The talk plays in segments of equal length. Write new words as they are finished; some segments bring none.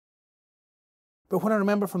But what I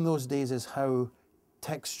remember from those days is how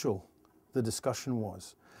textual the discussion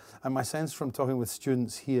was. And my sense from talking with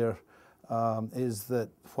students here is that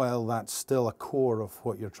while that's still a core of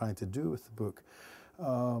what you're trying to do with the book,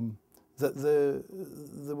 that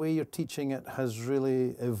the way you're teaching it has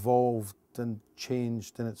really evolved and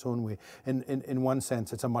changed in its own way. In one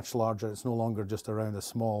sense, it's a much larger, it's no longer just around a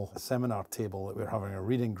small seminar table that we're having a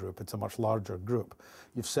reading group, it's a much larger group.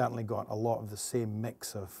 You've certainly got a lot of the same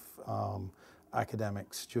mix of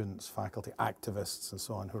academics, students, faculty, activists and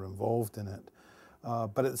so on who are involved in it.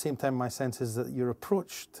 But at the same time, my sense is that your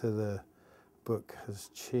approach to the book has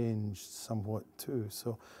changed somewhat too.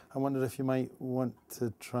 So I wondered if you might want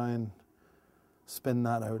to try and spin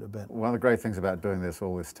that out a bit. One of the great things about doing this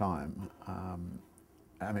all this time,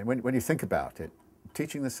 I mean, when you think about it,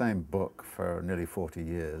 teaching the same book for nearly 40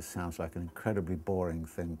 years sounds like an incredibly boring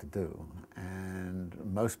thing to do. And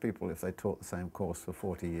most people, if they taught the same course for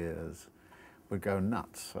 40 years, would go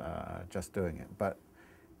nuts just doing it. But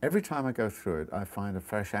every time I go through it, I find a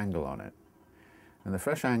fresh angle on it. And the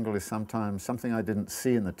fresh angle is sometimes something I didn't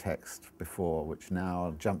see in the text before, which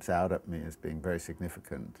now jumps out at me as being very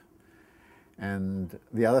significant. And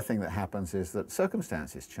the other thing that happens is that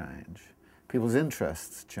circumstances change, people's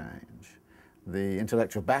interests change, the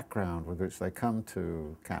intellectual background with which they come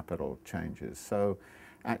to capital changes. So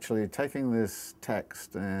actually taking this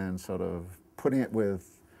text and sort of putting it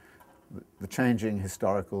with the changing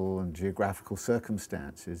historical and geographical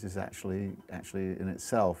circumstances is actually in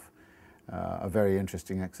itself a very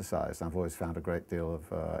interesting exercise. I've always found a great deal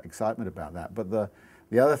of excitement about that. But the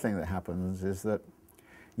other thing that happens is that,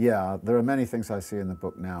 yeah, there are many things I see in the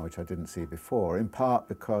book now which I didn't see before, in part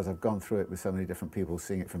because I've gone through it with so many different people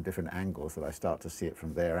seeing it from different angles that I start to see it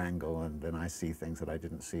from their angle, and then I see things that I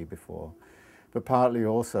didn't see before. But partly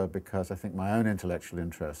also because I think my own intellectual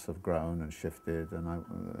interests have grown and shifted,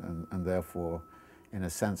 and therefore, in a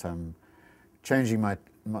sense, I'm changing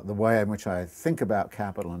the way in which I think about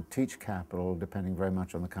capital and teach capital, depending very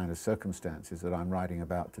much on the kind of circumstances that I'm writing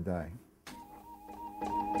about today.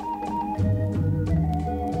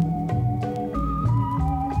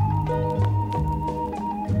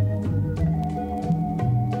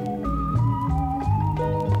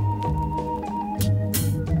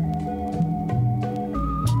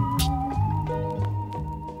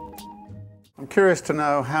 Curious to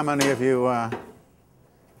know how many of you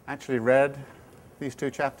actually read these two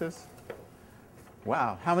chapters?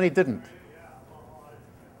 Wow, how many didn't?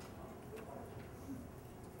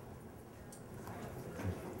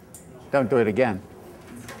 Don't do it again.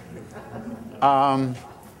 One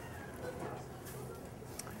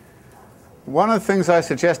of the things I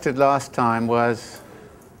suggested last time was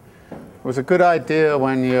a good idea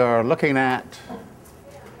when you're looking at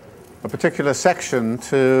a particular section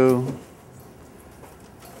to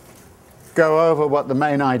go over what the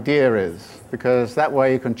main idea is, because that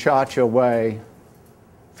way you can chart your way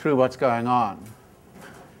through what's going on.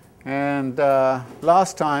 And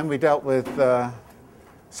last time we dealt with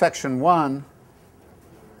section 1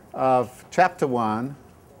 of chapter 1,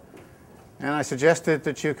 and I suggested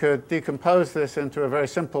that you could decompose this into a very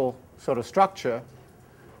simple sort of structure,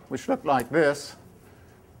 which looked like this,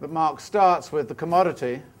 that Marx starts with the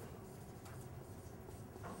commodity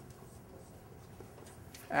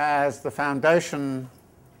as the foundation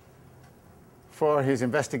for his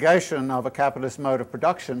investigation of a capitalist mode of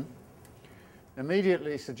production,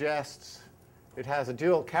 immediately suggests it has a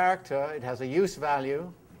dual character, it has a use value,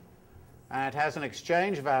 and it has an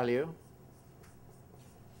exchange value.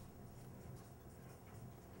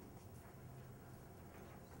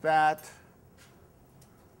 That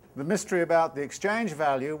the mystery about the exchange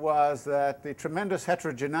value was that the tremendous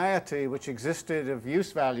heterogeneity which existed of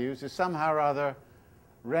use values is somehow or other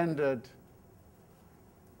rendered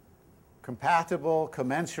compatible,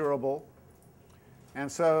 commensurable.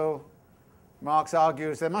 And so Marx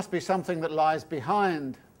argues there must be something that lies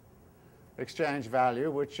behind exchange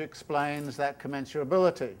value which explains that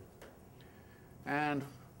commensurability. And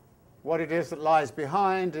what it is that lies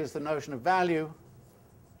behind is the notion of value.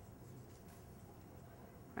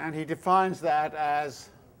 And he defines that as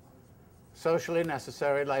socially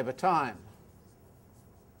necessary labor time.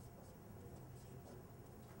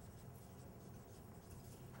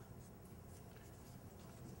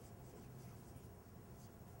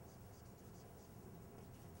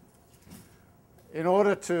 In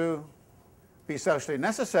order to be socially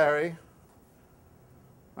necessary,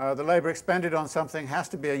 the labor expended on something has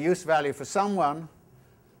to be a use value for someone.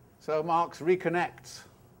 So Marx reconnects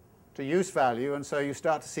to use value, and so you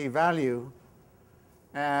start to see value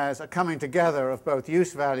as a coming together of both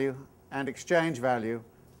use value and exchange value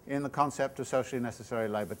in the concept of socially necessary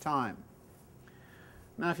labor time.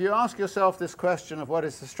 Now, if you ask yourself this question of what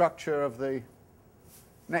is the structure of the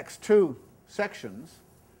next two sections,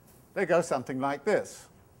 they go something like this.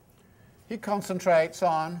 He concentrates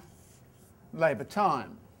on labour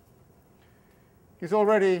time. He's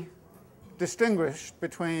already distinguished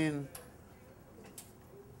between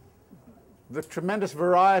the tremendous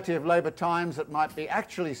variety of labour times that might be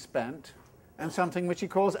actually spent and something which he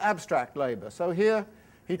calls abstract labour. So here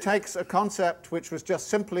he takes a concept which was just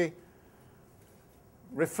simply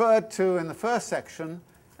referred to in the first section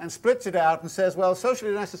and splits it out and says, well,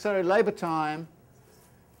 socially necessary labour time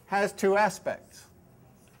has two aspects: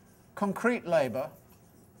 concrete labour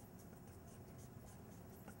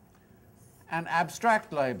and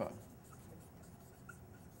abstract labour.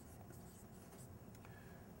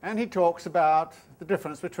 And he talks about the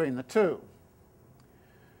difference between the two.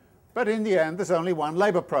 But in the end, there's only one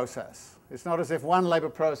labour process. It's not as if one labour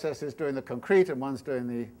process is doing the concrete and one's doing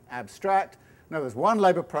the abstract. No, there's one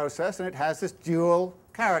labour process, and it has this dual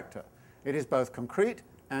character. It is both concrete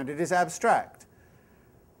and it is abstract.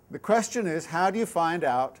 The question is, how do you find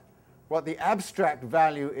out what the abstract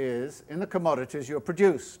value is in the commodities you've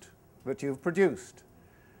produced?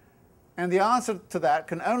 And the answer to that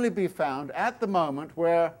can only be found at the moment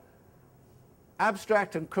where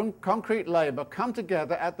abstract and concrete labour come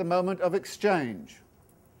together at the moment of exchange.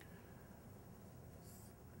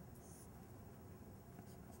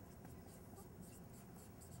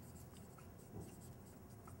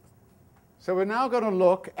 So we're now going to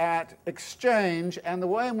look at exchange and the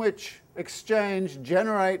way in which exchange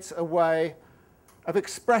generates a way of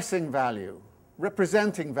expressing value,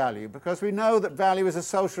 representing value, because we know that value is a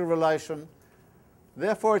social relation,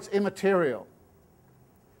 therefore it's immaterial.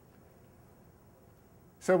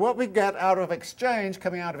 So what we get out of exchange,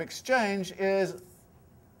 coming out of exchange, is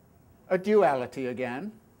a duality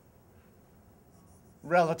again,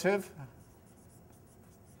 relative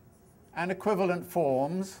and equivalent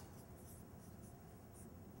forms,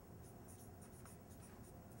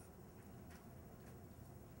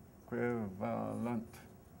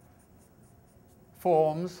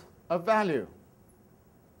 of value.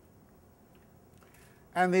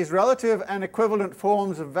 And these relative and equivalent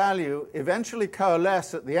forms of value eventually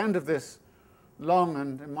coalesce at the end of this long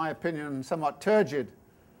and, in my opinion, somewhat turgid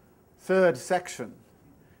third section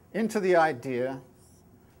into the idea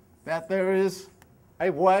that there is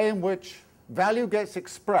a way in which value gets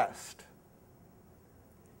expressed,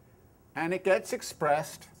 and it gets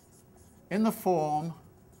expressed in the form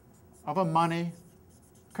of a money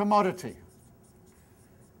commodity.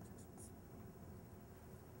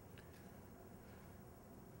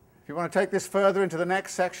 If you want to take this further into the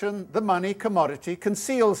next section, the money commodity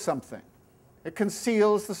conceals something. It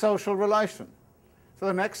conceals the social relation. So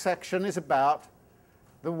the next section is about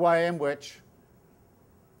the way in which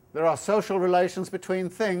there are social relations between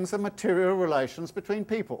things and material relations between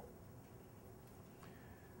people.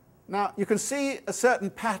 Now, you can see a certain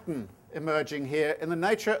pattern emerging here in the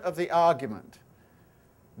nature of the argument.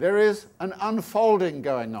 There is an unfolding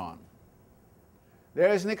going on.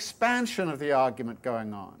 There is an expansion of the argument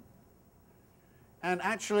going on. And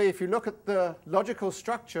actually, if you look at the logical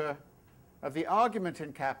structure of the argument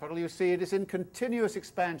in Capital, you see it is in continuous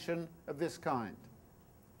expansion of this kind.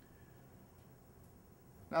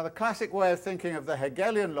 Now, the classic way of thinking of the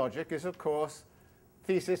Hegelian logic is, of course,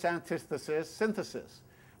 thesis, antithesis, synthesis.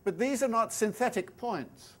 But these are not synthetic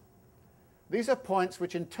points. These are points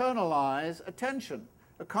which internalize a tension,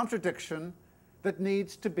 a contradiction that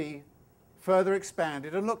needs to be further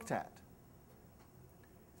expanded and looked at.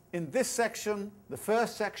 In this section, the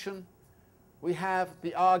first section, we have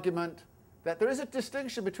the argument that there is a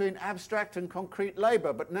distinction between abstract and concrete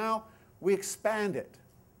labour, but now we expand it.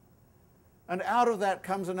 And out of that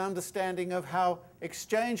comes an understanding of how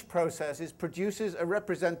exchange processes produces a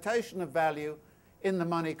representation of value in the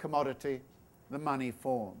money commodity, the money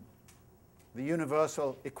form, the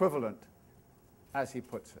universal equivalent, as he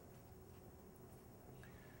puts it.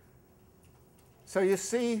 So you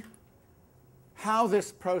see how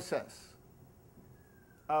this process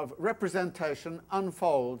of representation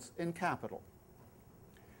unfolds in Capital.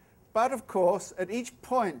 But of course, at each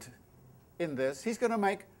point in this, he's going to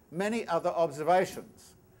make many other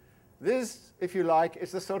observations. This, if you like,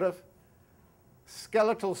 is the sort of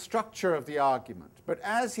skeletal structure of the argument. But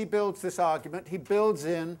as he builds this argument, he builds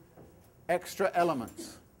in extra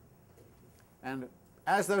elements. And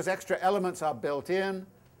as those extra elements are built in,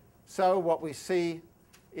 so what we see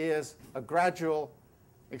is a gradual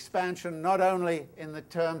expansion, not only in the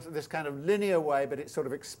terms of this kind of linear way, but it sort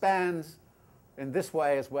of expands in this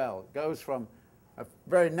way as well. It goes from a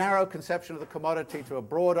very narrow conception of the commodity to a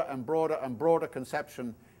broader and broader and broader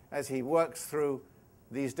conception as he works through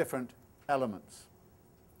these different elements.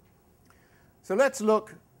 So let's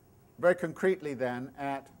look very concretely then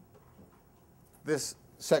at this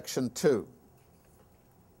section 2.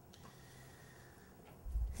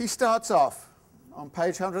 He starts off on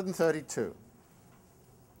page 132,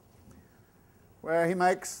 where he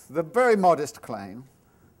makes the very modest claim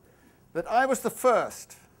that I was the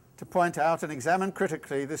first to point out and examine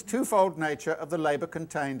critically this twofold nature of the labour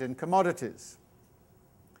contained in commodities.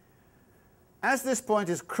 As this point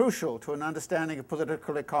is crucial to an understanding of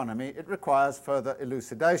political economy, it requires further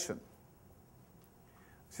elucidation.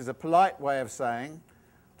 This is a polite way of saying,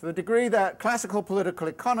 to the degree that classical political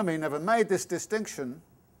economy never made this distinction,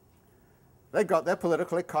 they got their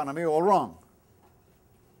political economy all wrong.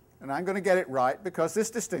 And I'm going to get it right because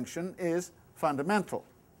this distinction is fundamental.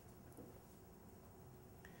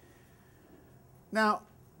 Now,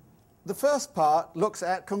 the first part looks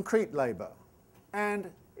at concrete labour,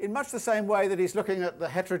 and in much the same way that he's looking at the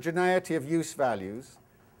heterogeneity of use values,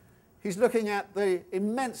 he's looking at the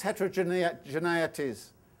immense heterogeneities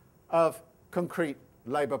of concrete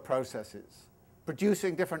labour processes,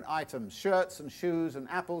 producing different items, shirts and shoes and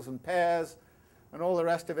apples and pears and all the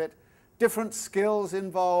rest of it, different skills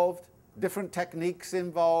involved, different techniques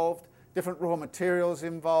involved, different raw materials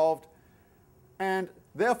involved, and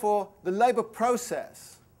therefore the labour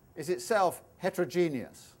process is itself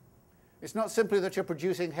heterogeneous. It's not simply that you're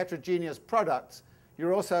producing heterogeneous products,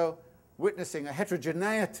 you're also witnessing a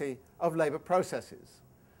heterogeneity of labour processes.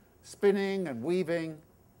 Spinning and weaving,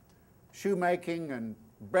 shoemaking and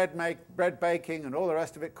bread baking and all the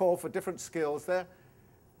rest of it call for different skills there.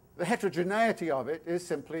 The heterogeneity of it is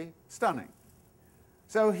simply stunning.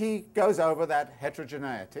 So he goes over that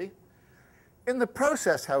heterogeneity. In the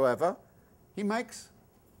process, however, he makes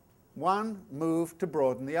one move to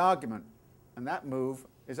broaden the argument, and that move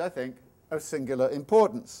is, I think, of singular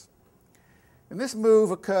importance. And this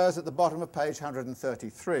move occurs at the bottom of page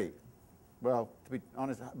 133. Well, to be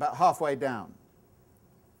honest, about halfway down.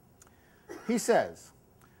 He says,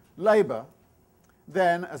 labour,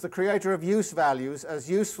 then, as the creator of use values, as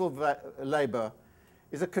useful labour,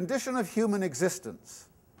 is a condition of human existence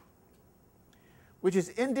which is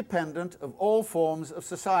independent of all forms of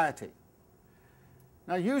society.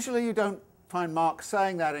 Now, usually you don't find Marx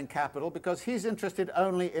saying that in Capital because he's interested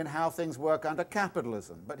only in how things work under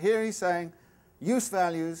capitalism. But here he's saying use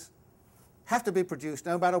values have to be produced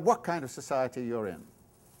no matter what kind of society you're in.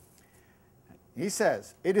 He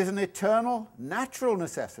says, it is an eternal, natural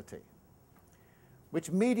necessity which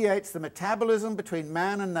mediates the metabolism between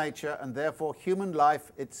man and nature and therefore human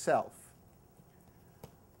life itself.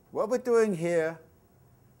 What we're doing here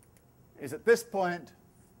is at this point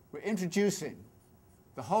we're introducing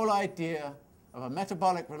the whole idea of a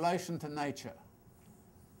metabolic relation to nature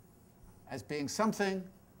as being something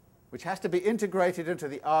which has to be integrated into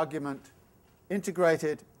the argument,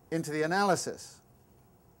 integrated into the analysis.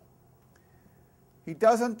 He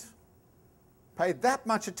doesn't pay that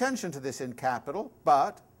much attention to this in Capital,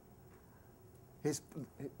 but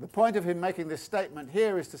the point of him making this statement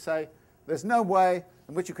here is to say there's no way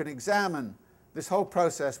in which you can examine this whole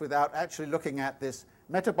process without actually looking at this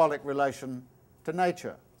metabolic relation to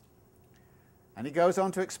nature. And he goes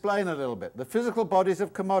on to explain a little bit. The physical bodies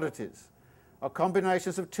of commodities are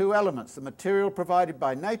combinations of two elements, the material provided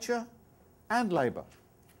by nature and labour.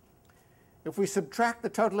 If we subtract the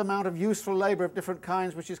total amount of useful labour of different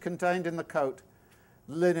kinds which is contained in the coat,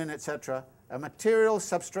 linen, etc., a material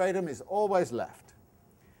substratum is always left.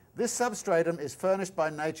 This substratum is furnished by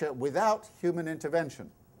nature without human intervention.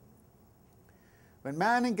 When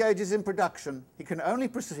man engages in production, he can only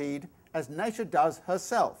proceed as nature does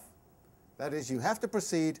herself. That is, you have to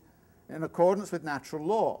proceed in accordance with natural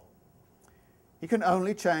law. He can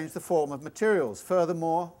only change the form of materials.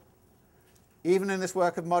 Furthermore, even in this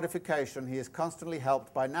work of modification, he is constantly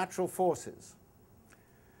helped by natural forces.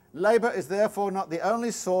 Labour is therefore not the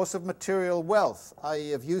only source of material wealth,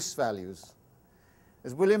 i.e. of use values.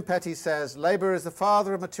 As William Petty says, labour is the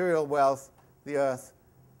father of material wealth, the earth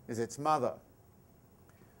is its mother.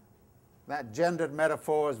 That gendered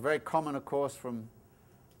metaphor is very common, of course, from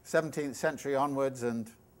 17th century onwards, and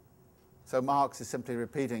so Marx is simply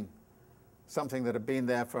repeating something that had been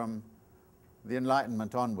there from the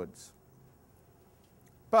Enlightenment onwards.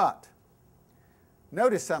 But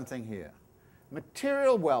notice something here.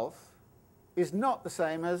 Material wealth is not the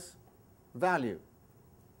same as value.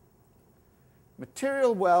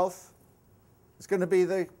 Material wealth is going to be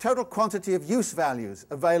the total quantity of use values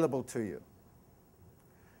available to you.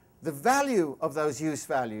 The value of those use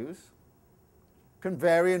values can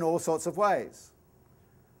vary in all sorts of ways.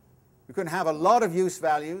 You can have a lot of use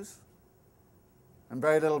values and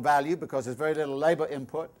very little value because there's very little labor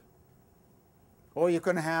input, or you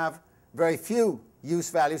can have very few use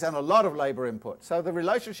values and a lot of labor input. So the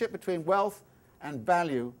relationship between wealth and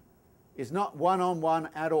value is not one-on-one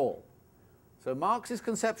at all. So Marx's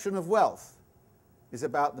conception of wealth is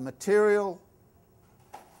about the material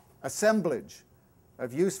assemblage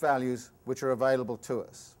of use values which are available to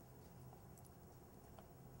us.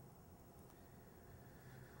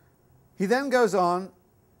 He then goes on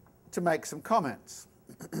to make some comments.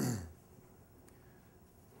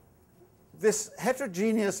 This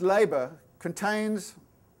heterogeneous labor contains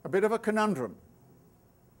a bit of a conundrum.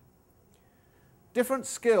 Different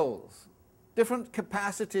skills, different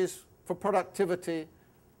capacities for productivity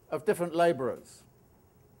of different laborers.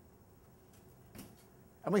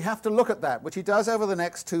 And we have to look at that, which he does over the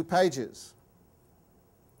next 2 pages.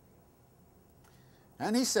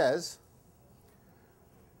 And he says,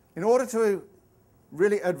 in order to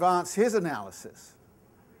really advance his analysis,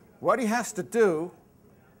 what he has to do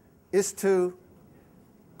is to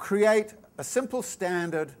create a simple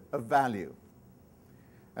standard of value.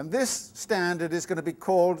 And this standard is going to be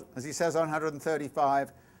called, as he says on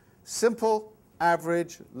 135, simple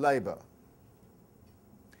average labor.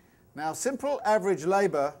 Now, simple average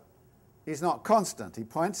labor is not constant. He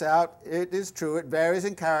points out it is true, it varies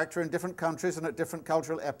in character in different countries and at different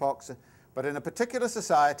cultural epochs, but in a particular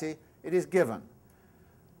society, it is given.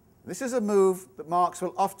 This is a move that Marx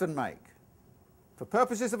will often make. For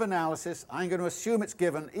purposes of analysis, I'm going to assume it's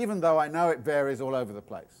given, even though I know it varies all over the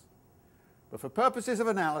place. But for purposes of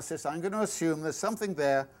analysis, I'm going to assume there's something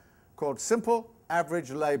there called simple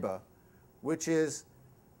average labor, which is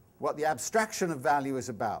what the abstraction of value is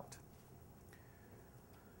about.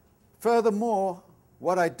 Furthermore,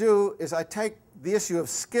 what I do is I take the issue of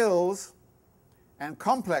skills and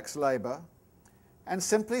complex labor and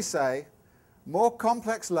simply say, more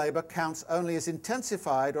complex labor counts only as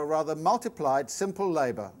intensified or rather multiplied simple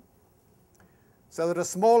labor, so that a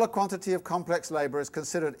smaller quantity of complex labor is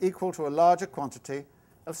considered equal to a larger quantity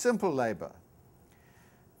of simple labor.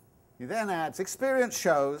 He then adds, experience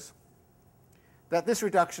shows that this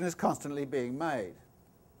reduction is constantly being made.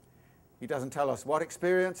 He doesn't tell us what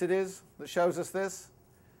experience it is that shows us this.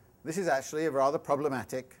 This is actually a rather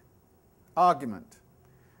problematic argument,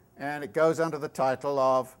 and it goes under the title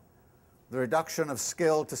of the reduction of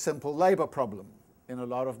skill to simple labor problem in a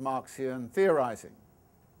lot of Marxian theorizing.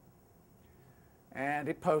 And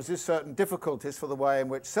it poses certain difficulties for the way in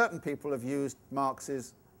which certain people have used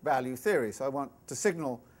Marx's value theory. So I want to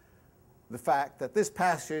signal the fact that this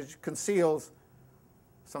passage conceals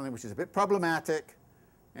something which is a bit problematic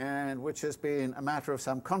and which has been a matter of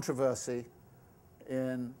some controversy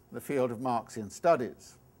in the field of Marxian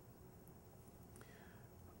studies.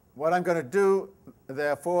 What I'm going to do,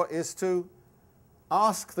 therefore, is to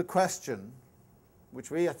ask the question,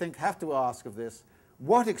 which we, I think, have to ask of this,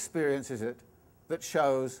 what experience is it that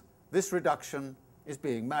shows this reduction is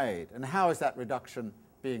being made, and how is that reduction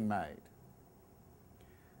being made?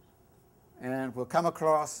 And we'll come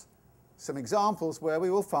across some examples where we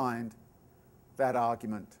will find that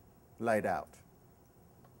argument laid out.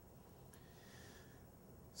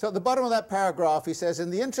 So at the bottom of that paragraph he says, in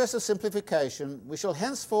the interest of simplification, we shall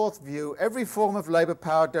henceforth view every form of labour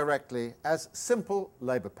power directly as simple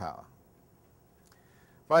labour power.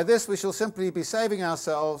 By this we shall simply be saving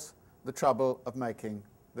ourselves the trouble of making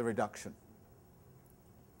the reduction.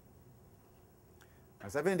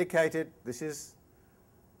 As I've indicated, this is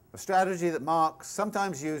a strategy that Marx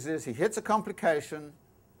sometimes uses. He hits a complication,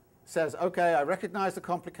 says, okay, I recognize the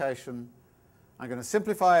complication, I'm going to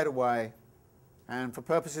simplify it away, and for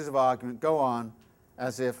purposes of argument go on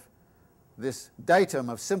as if this datum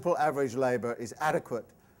of simple average labor is adequate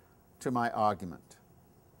to my argument.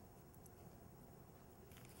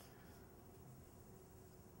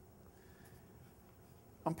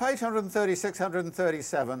 On page 136,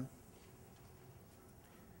 137,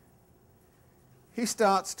 he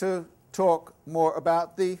starts to talk more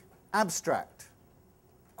about the abstract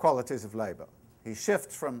qualities of labor. He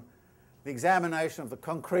shifts from the examination of the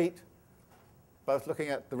concrete, both looking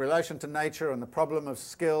at the relation to nature and the problem of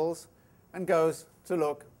skills, and goes to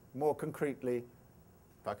look more concretely,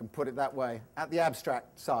 if I can put it that way, at the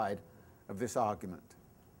abstract side of this argument.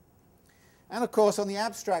 And of course, on the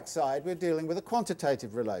abstract side, we're dealing with a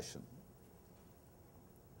quantitative relation.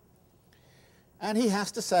 And he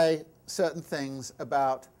has to say certain things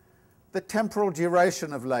about the temporal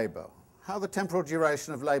duration of labor, how the temporal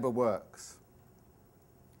duration of labor works.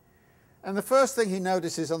 And the first thing he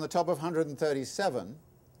notices on the top of 137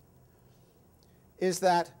 is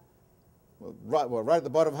that, right at the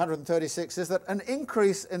bottom of 136, is that an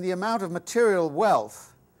increase in the amount of material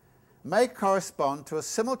wealth may correspond to a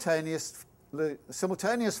simultaneous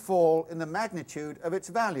fall in the magnitude of its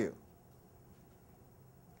value.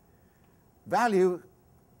 Value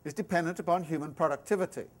is dependent upon human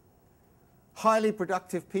productivity. Highly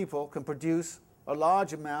productive people can produce a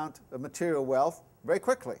large amount of material wealth very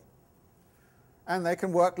quickly, and they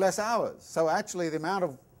can work less hours. So actually the amount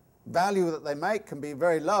of value that they make can be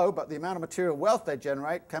very low, but the amount of material wealth they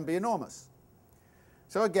generate can be enormous.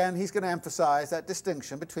 So again, he's going to emphasize that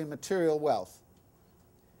distinction between material wealth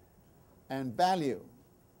and value.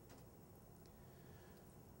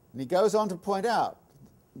 And he goes on to point out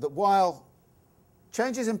that while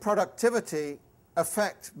changes in productivity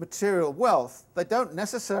affect material wealth, they don't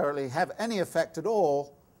necessarily have any effect at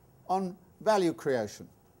all on value creation.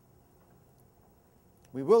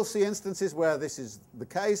 We will see instances where this is the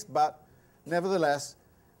case, but nevertheless,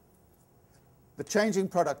 the changing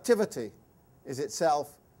productivity is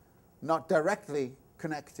itself not directly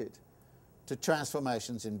connected to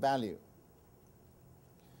transformations in value.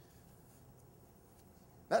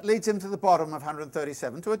 That leads him to the bottom of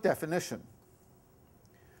 137, to a definition.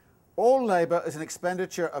 All labour is an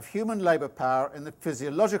expenditure of human labour power in the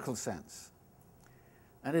physiological sense,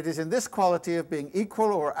 and it is in this quality of being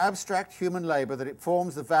equal or abstract human labour that it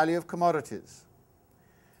forms the value of commodities.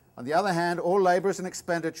 On the other hand, all labour is an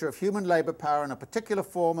expenditure of human labour power in a particular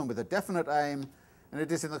form and with a definite aim, and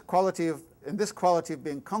it is in this quality of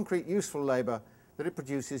being concrete useful labour that it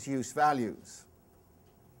produces use values.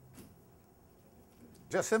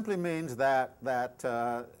 Just simply means that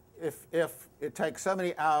if it takes so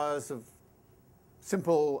many hours of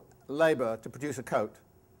simple labour to produce a coat,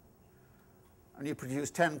 and you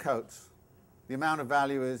produce 10 coats, the amount of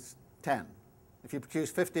value is 10. If you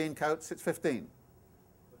produce 15 coats, it's 15.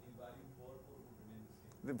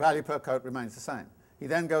 The value per coat remains the same. He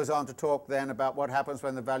then goes on to talk then about what happens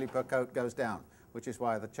when the value per coat goes down, which is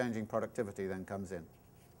why the changing productivity then comes in.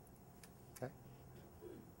 Okay?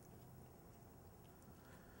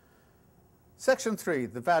 Section 3,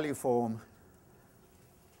 the value form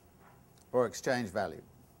or exchange value.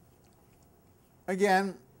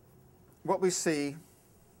 Again, what we see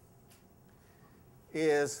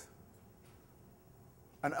is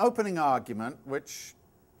an opening argument which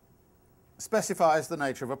specifies the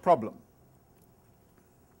nature of a problem.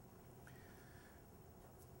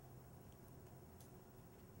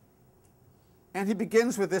 And he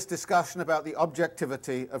begins with this discussion about the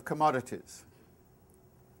objectivity of commodities.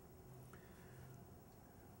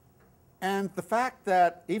 And the fact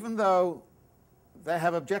that even though they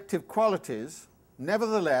have objective qualities,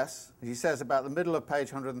 nevertheless, he says about the middle of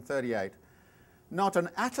page 138, not an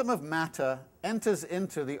atom of matter enters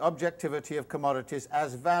into the objectivity of commodities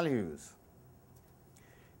as values.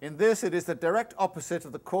 In this, it is the direct opposite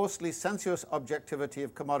of the coarsely sensuous objectivity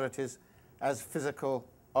of commodities as physical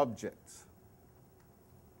objects.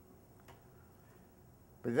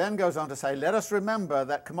 But he then goes on to say, let us remember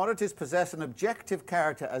that commodities possess an objective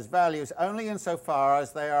character as values only insofar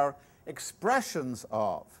as they are expressions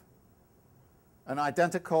of an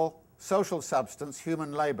identical social substance,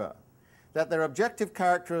 human labour, that their objective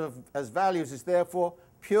character as values is therefore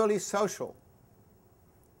purely social.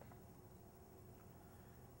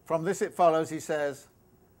 From this it follows, he says,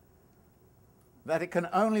 that it can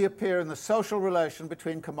only appear in the social relation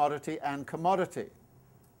between commodity and commodity.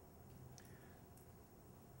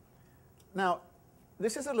 Now,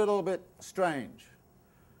 this is a little bit strange,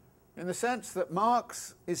 in the sense that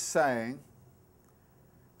Marx is saying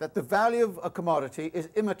that the value of a commodity is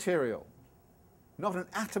immaterial. Not an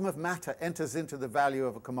atom of matter enters into the value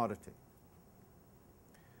of a commodity.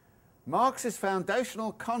 Marx's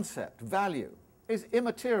foundational concept, value, is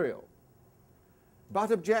immaterial,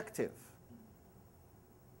 but objective.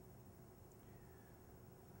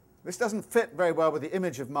 This doesn't fit very well with the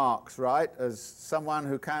image of Marx, right, as someone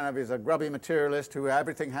who kind of is a grubby materialist, who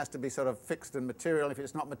everything has to be sort of fixed and material. If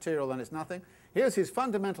it's not material, then it's nothing. Here's his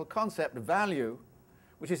fundamental concept, value,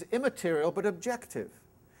 which is immaterial but objective.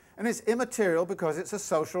 And it's immaterial because it's a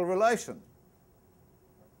social relation.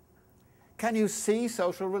 Can you see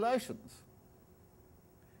social relations?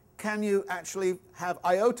 Can you actually have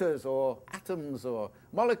iotas or atoms or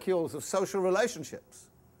molecules of social relationships?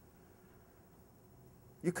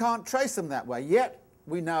 You can't trace them that way, yet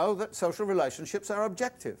we know that social relationships are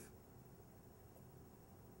objective.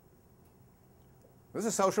 There's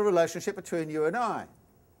a social relationship between you and I.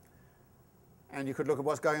 And you could look at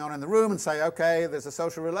what's going on in the room and say, okay, there's a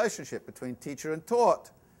social relationship between teacher and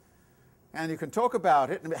taught. And you can talk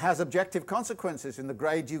about it, and it has objective consequences in the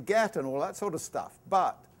grade you get and all that sort of stuff.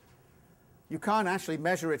 But you can't actually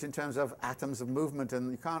measure it in terms of atoms of movement,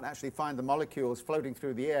 and you can't actually find the molecules floating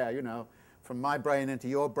through the air, you know, from my brain into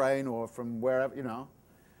your brain or from wherever, you know.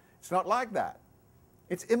 It's not like that.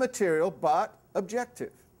 It's immaterial but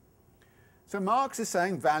objective. So Marx is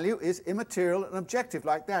saying value is immaterial and objective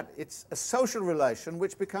like that. It's a social relation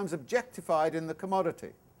which becomes objectified in the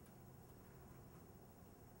commodity.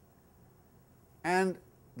 And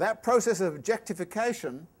that process of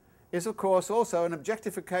objectification is, of course, also an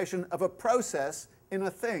objectification of a process in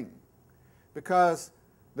a thing, because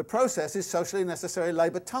the process is socially necessary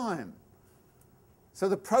labour time. So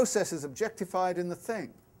the process is objectified in the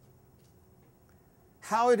thing.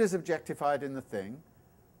 How it is objectified in the thing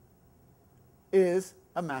is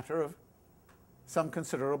a matter of some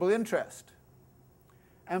considerable interest.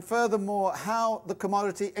 And furthermore, how the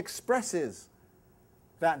commodity expresses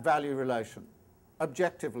that value relation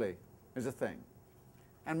objectively is a thing.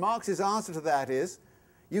 And Marx's answer to that is,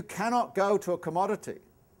 you cannot go to a commodity,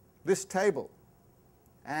 this table,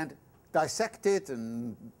 and dissect it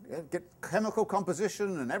and get chemical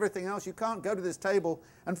composition and everything else. You can't go to this table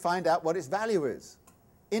and find out what its value is,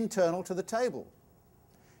 internal to the table.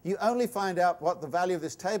 You only find out what the value of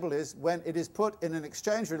this table is when it is put in an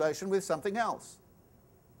exchange relation with something else.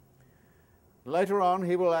 Later on,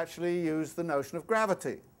 he will actually use the notion of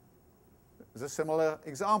gravity as a similar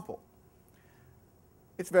example.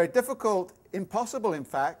 It's very difficult, impossible in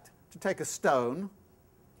fact, to take a stone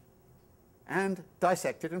and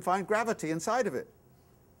dissect it and find gravity inside of it.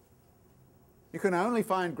 You can only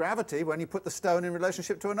find gravity when you put the stone in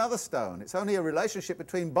relationship to another stone. It's only a relationship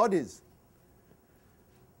between bodies.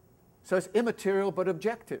 So it's immaterial but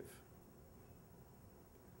objective.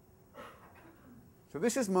 So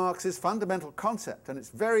this is Marx's fundamental concept, and it's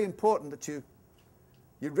very important that you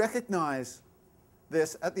recognize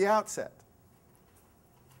this at the outset.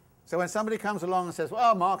 So when somebody comes along and says,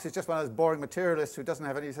 well, Marx is just one of those boring materialists who doesn't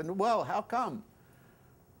have any, you say, well, how come?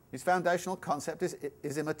 His foundational concept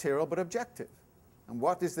is immaterial but objective. And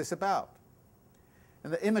what is this about?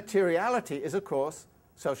 And the immateriality is, of course,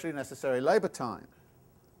 socially necessary labour time.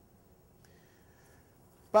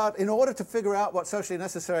 But in order to figure out what socially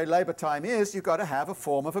necessary labour time is, you've got to have a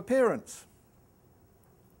form of appearance.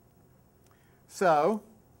 So,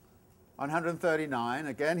 on 139,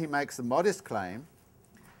 again, he makes the modest claim,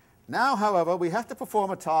 now, however, we have to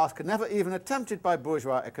perform a task never even attempted by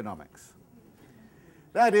bourgeois economics.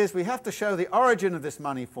 That is, we have to show the origin of this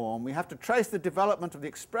money form. We have to trace the development of the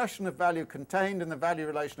expression of value contained in the value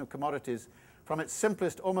relation of commodities from its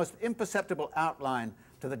simplest, almost imperceptible outline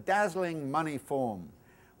to the dazzling money form.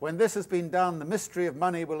 When this has been done, the mystery of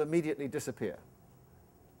money will immediately disappear.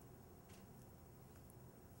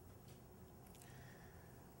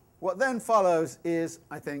 What then follows is,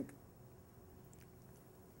 I think,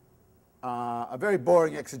 a very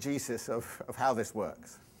boring exegesis of how this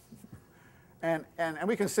works. And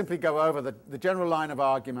we can simply go over the general line of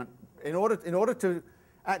argument in order to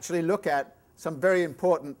actually look at some very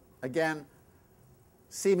important, again,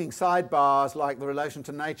 seeming sidebars like the relation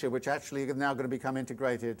to nature, which actually are now going to become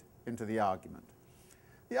integrated into the argument.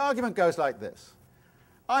 The argument goes like this.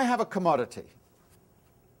 I have a commodity.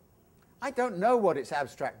 I don't know what its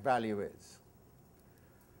abstract value is.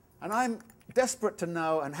 And I'm desperate to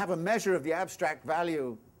know and have a measure of the abstract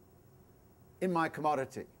value in my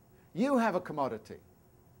commodity. You have a commodity.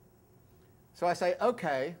 So I say,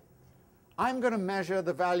 okay, I'm going to measure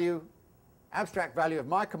the value, abstract value of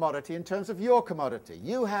my commodity in terms of your commodity.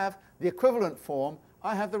 You have the equivalent form,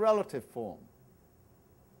 I have the relative form.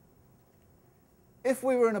 If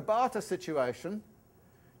we were in a barter situation,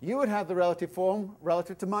 you would have the relative form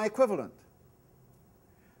relative to my equivalent.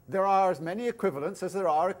 There are as many equivalents as there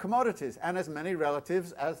are commodities, and as many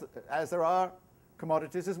relatives as there are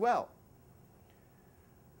commodities as well.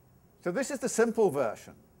 So this is the simple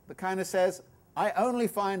version that kind of says, I only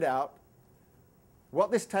find out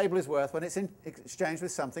what this table is worth when it's in exchange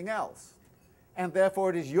with something else. And therefore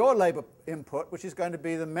it is your labour input which is going to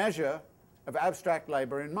be the measure of abstract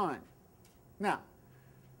labour in mine. Now,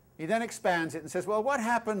 he then expands it and says, well, what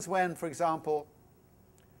happens when, for example,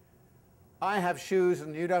 I have shoes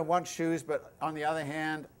and you don't want shoes, but on the other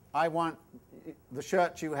hand, I want the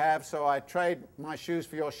shirt you have, so I trade my shoes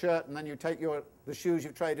for your shirt, and then you take the shoes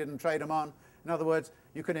you've traded and trade them on. In other words,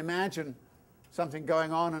 you can imagine something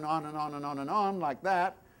going on and on and on and on and on like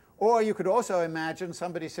that. Or you could also imagine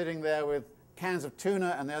somebody sitting there with cans of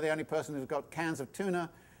tuna, and they're the only person who's got cans of tuna,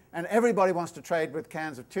 and everybody wants to trade with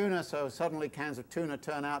cans of tuna, so suddenly cans of tuna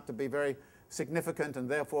turn out to be very significant, and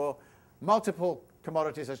therefore multiple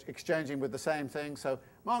commodities are exchanging with the same thing. So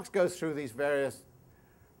Marx goes through these various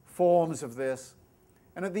forms of this,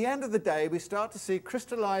 and at the end of the day we start to see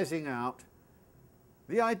crystallizing out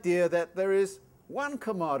the idea that there is one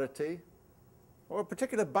commodity or a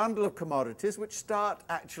particular bundle of commodities which start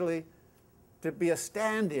actually to be a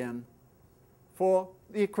stand-in for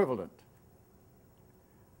the equivalent.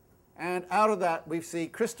 And out of that we see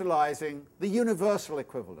crystallizing the universal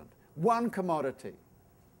equivalent. One commodity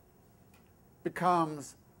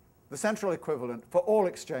becomes the central equivalent for all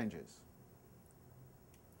exchanges.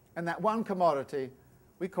 And that one commodity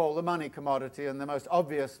we call the money commodity, and the most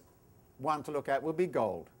obvious one to look at will be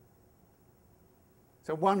gold.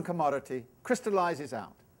 So one commodity crystallizes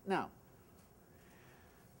out. Now,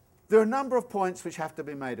 there are a number of points which have to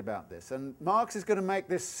be made about this, and Marx is going to make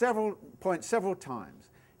this several times.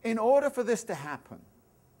 In order for this to happen,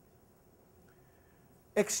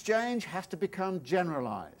 exchange has to become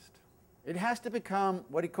generalized. It has to become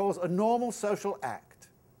what he calls a normal social act.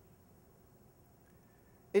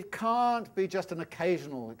 It can't be just an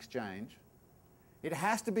occasional exchange. It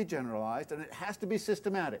has to be generalized, and it has to be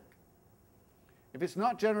systematic. If it's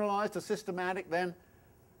not generalized or systematic, then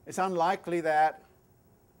it's unlikely that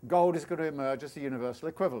gold is going to emerge as the universal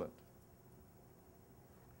equivalent.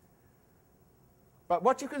 But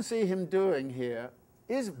what you can see him doing here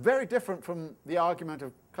is very different from the argument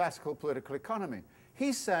of classical political economy.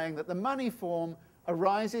 He's saying that the money form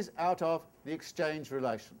arises out of the exchange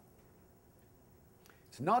relation.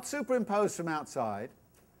 It's not superimposed from outside.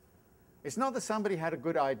 It's not that somebody had a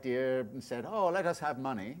good idea and said, oh, let us have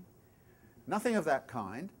money. Nothing of that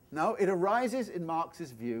kind. No, it arises, in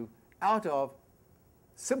Marx's view, out of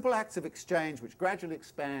simple acts of exchange which gradually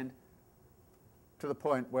expand to the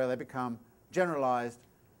point where they become generalized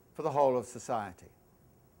for the whole of society.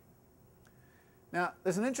 Now,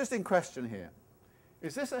 there's an interesting question here.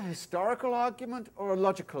 Is this a historical argument or a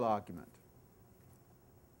logical argument?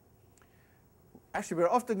 Actually, we're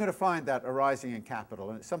often going to find that arising in Capital,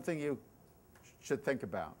 and it's something you should think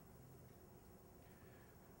about.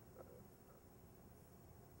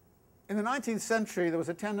 In the 19th century, there was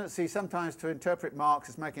a tendency sometimes to interpret Marx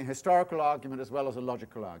as making a historical argument as well as a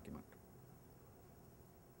logical argument.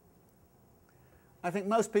 I think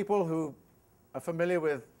most people who are familiar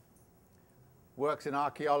with works in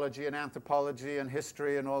archaeology and anthropology and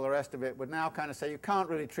history and all the rest of it would now kind of say you can't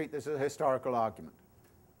really treat this as a historical argument.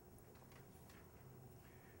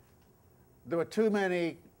 There were too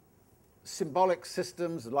many symbolic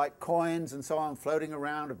systems like coins and so on floating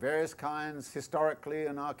around of various kinds historically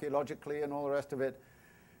and archaeologically and all the rest of it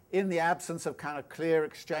in the absence of kind of clear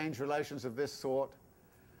exchange relations of this sort.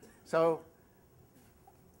 So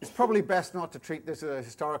it's probably best not to treat this as a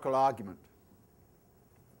historical argument.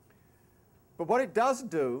 But what it does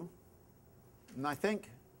do, and I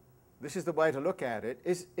think this is the way to look at it,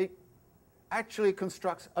 is it actually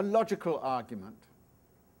constructs a logical argument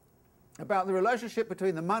about the relationship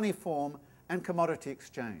between the money form and commodity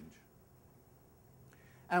exchange.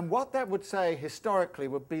 And what that would say historically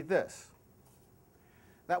would be this,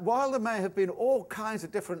 that while there may have been all kinds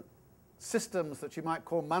of different systems that you might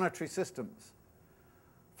call monetary systems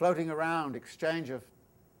floating around, exchange of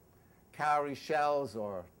cowrie shells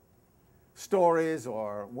or stories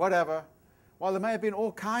or whatever, while there may have been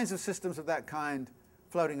all kinds of systems of that kind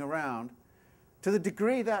floating around, to the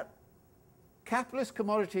degree that capitalist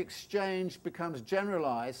commodity exchange becomes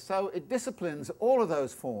generalized, so it disciplines all of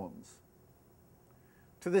those forms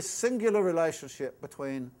to this singular relationship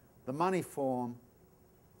between the money form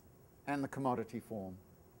and the commodity form.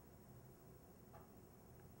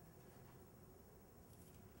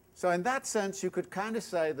 So in that sense, you could kind of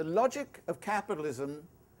say the logic of capitalism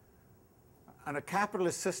and a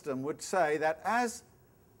capitalist system would say that as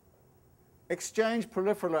exchange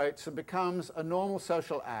proliferates and becomes a normal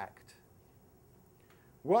social act,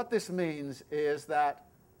 what this means is that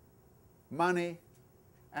money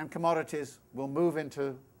and commodities will move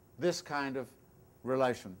into this kind of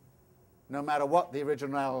relation, no matter what the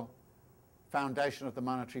original foundation of the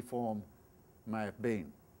monetary form may have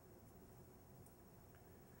been.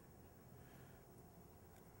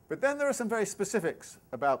 But then there are some very specifics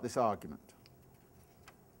about this argument.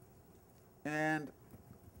 And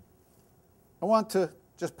I want to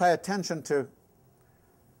just pay attention to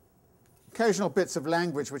occasional bits of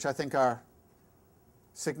language which I think are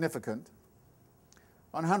significant.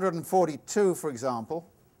 On 142, for example,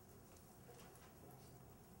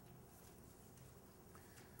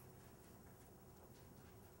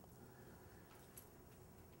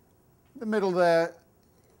 in the middle there,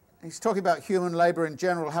 he's talking about human labour in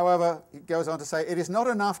general. However, he goes on to say, it is not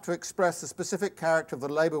enough to express the specific character of the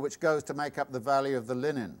labour which goes to make up the value of the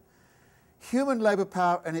linen. Human labour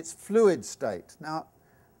power in its fluid state. Now,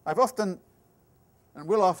 I've often, and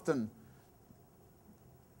will often,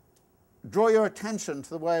 draw your attention to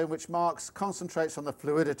the way in which Marx concentrates on the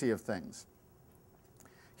fluidity of things.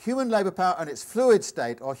 Human labour power and its fluid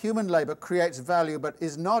state, or human labour, creates value but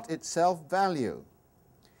is not itself value.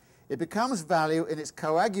 It becomes value in its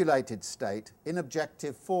coagulated state in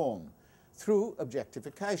objective form, through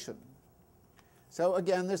objectification. So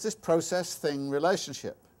again, there's this process-thing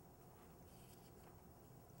relationship.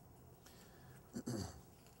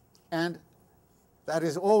 And that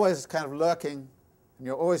is always kind of lurking, and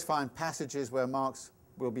you'll always find passages where Marx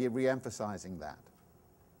will be re-emphasizing that.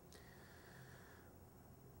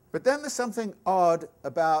 But then there's something odd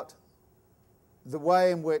about the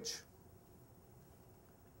way in which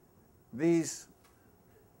these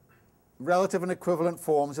relative and equivalent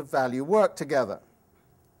forms of value work together.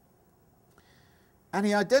 And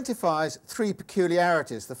he identifies three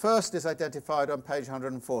peculiarities. The first is identified on page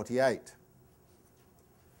 148.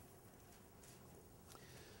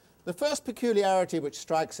 The first peculiarity which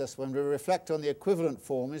strikes us when we reflect on the equivalent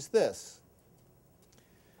form is this: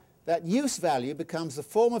 that use value becomes the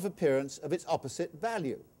form of appearance of its opposite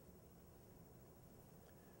value.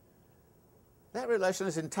 That relation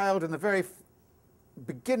is entailed in the very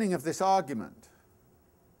beginning of this argument.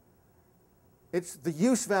 It's the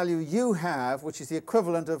use value you have, which is the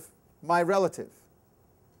equivalent of my relative.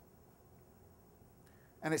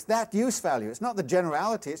 And it's that use value. It's not the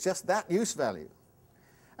generality, it's just that use value.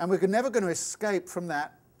 And we're never going to escape from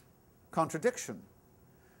that contradiction,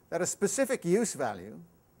 that a specific use value,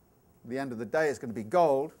 at the end of the day is going to be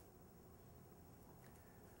gold,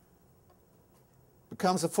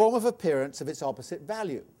 becomes a form of appearance of its opposite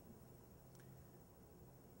value.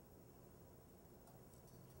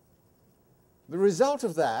 The result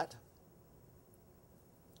of that,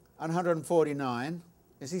 on 149,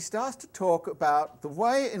 is he starts to talk about the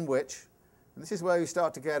way in which, and this is where you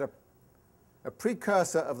start to get a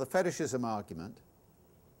precursor of the fetishism argument.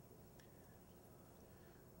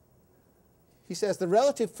 He says the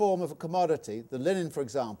relative form of a commodity, the linen for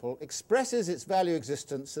example, expresses its value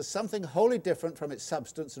existence as something wholly different from its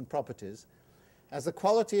substance and properties, as the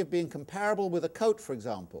quality of being comparable with a coat, for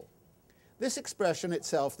example. This expression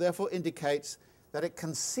itself therefore indicates that it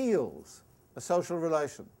conceals a social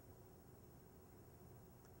relation.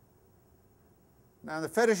 Now in the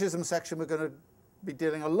fetishism section we're going to be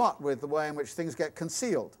dealing a lot with the way in which things get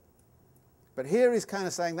concealed. But here he's kind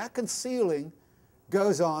of saying that concealing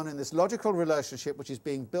goes on in this logical relationship which is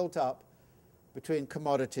being built up between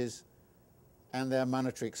commodities and their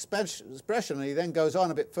monetary expression. And he then goes on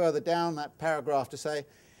a bit further down that paragraph to say,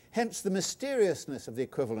 hence the mysteriousness of the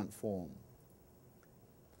equivalent form,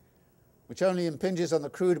 which only impinges on the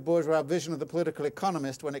crude bourgeois vision of the political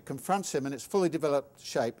economist when it confronts him in its fully developed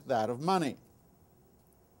shape, that of money.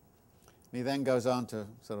 And he then goes on to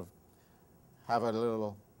sort of have a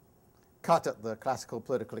little cut at the classical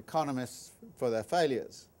political economists for their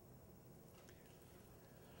failures.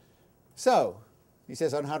 So, he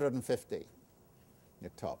says on 150,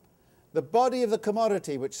 at top, the body of the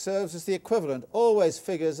commodity which serves as the equivalent always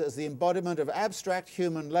figures as the embodiment of abstract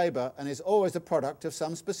human labour and is always the product of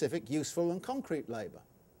some specific useful and concrete labour.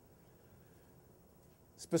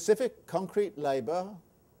 Specific concrete labour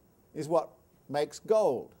is what makes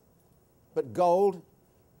gold. But gold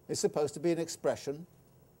is supposed to be an expression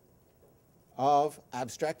of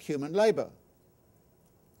abstract human labour.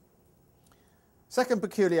 Second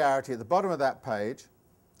peculiarity at the bottom of that page,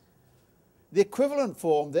 the equivalent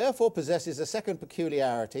form therefore possesses a second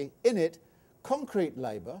peculiarity. In it, concrete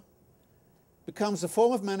labour becomes a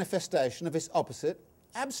form of manifestation of its opposite,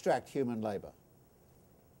 abstract human labour.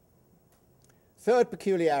 Third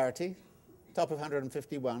peculiarity, top of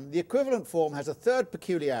 151, the equivalent form has a third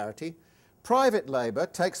peculiarity. Private labour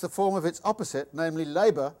takes the form of its opposite, namely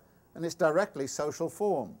labour, and its directly social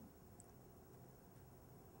form.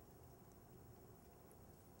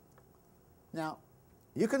 Now,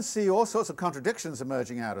 you can see all sorts of contradictions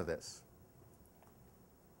emerging out of this.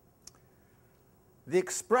 The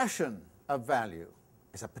expression of value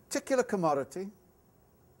is a particular commodity,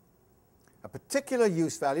 a particular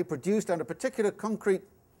use value produced under particular concrete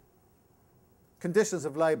conditions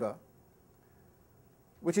of labour,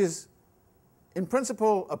 which is in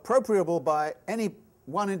principle appropriable by any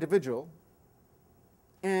one individual,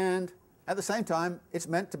 and at the same time it's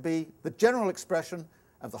meant to be the general expression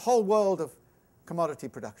of the whole world of commodity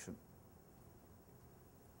production.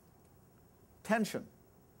 Tension.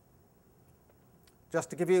 Just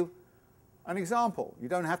to give you an example, you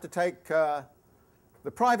don't have to take the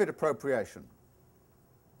private appropriation.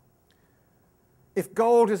 If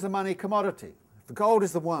gold is the money commodity, if gold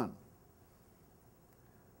is the one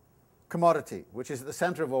commodity which is at the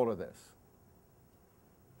center of all of this,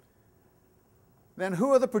 then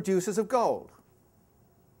who are the producers of gold?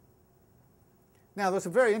 Now, there was a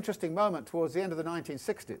very interesting moment towards the end of the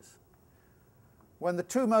 1960s when the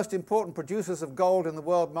two most important producers of gold in the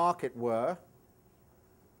world market were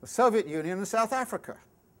the Soviet Union and South Africa.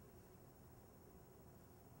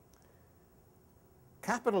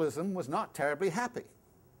 Capitalism was not terribly happy.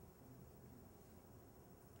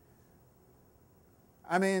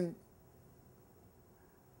 I mean,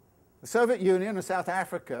 the Soviet Union and South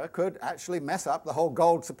Africa could actually mess up the whole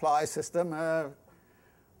gold supply system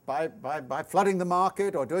by flooding the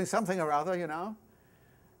market or doing something or other, you know.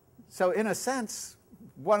 So in a sense,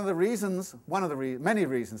 many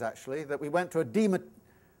reasons actually, that we went to a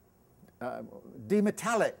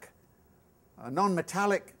demetallic, a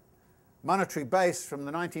non-metallic monetary base from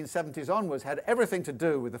the 1970s onwards had everything to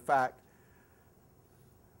do with the fact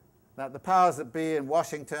that the powers that be in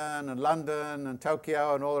Washington and London and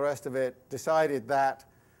Tokyo and all the rest of it decided that,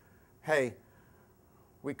 hey,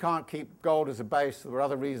 we can't keep gold as a base. There were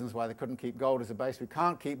other reasons why they couldn't keep gold as a base. We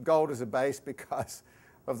can't keep gold as a base because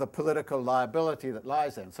of the political liability that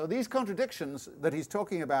lies in. So these contradictions that he's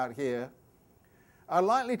talking about here are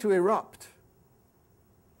likely to erupt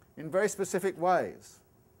in very specific ways.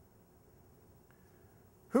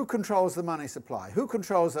 Who controls the money supply? Who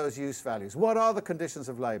controls those use values? What are the conditions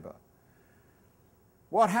of labor?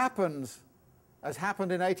 What happens, as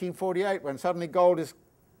happened in 1848 when suddenly gold is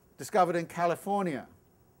discovered in California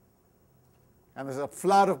and there's a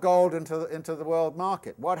flood of gold into the world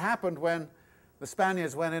market? What happened when the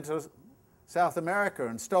Spaniards went into South America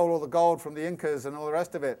and stole all the gold from the Incas and all the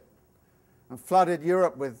rest of it and flooded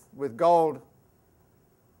Europe with gold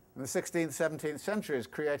in the 16th, 17th centuries,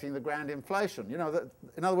 creating the grand inflation? You know,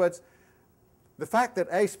 in other words, the fact that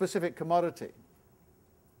a specific commodity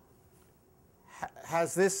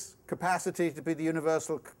has this capacity to be the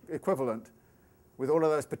universal equivalent with all of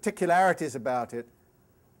those particularities about it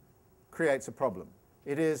creates a problem.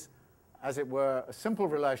 It is, as it were, a simple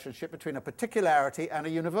relationship between a particularity and a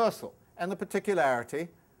universal, and the particularity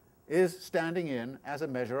is standing in as a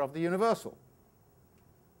measure of the universal.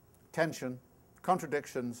 Tension,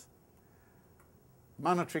 contradictions,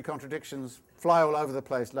 monetary contradictions fly all over the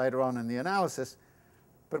place later on in the analysis,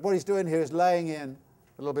 but what he's doing here is laying in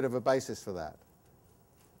a little bit of a basis for that.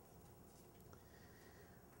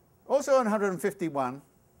 Also on 151,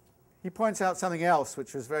 he points out something else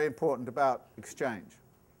which was very important about exchange.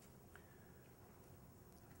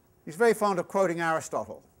 He's very fond of quoting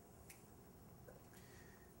Aristotle.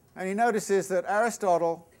 And he notices that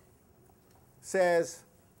Aristotle says,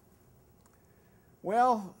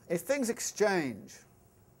 well, if things exchange,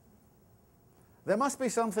 there must be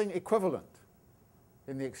something equivalent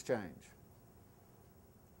in the exchange.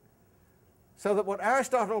 So that what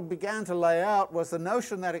Aristotle began to lay out was the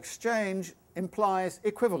notion that exchange implies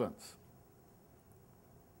equivalence.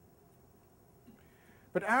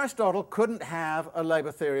 But Aristotle couldn't have a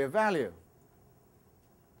labor theory of value.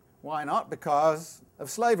 Why not? Because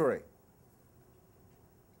of slavery.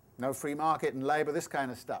 No free market and labor, this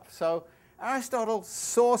kind of stuff. So Aristotle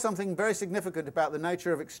saw something very significant about the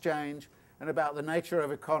nature of exchange and about the nature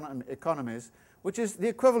of economies, which is the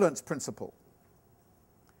equivalence principle.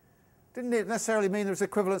 Didn't necessarily mean there's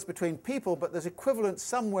equivalence between people, but there's equivalence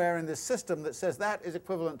somewhere in this system that says that is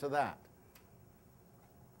equivalent to that.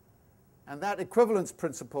 And that equivalence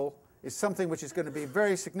principle is something which is going to be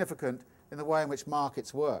very significant in the way in which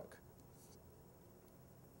markets work.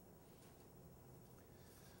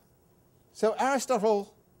 So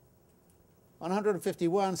Aristotle on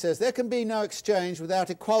 151 says, there can be no exchange without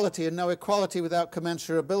equality and no equality without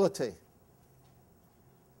commensurability.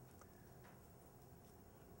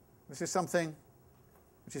 This is something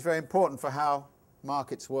which is very important for how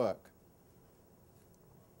markets work.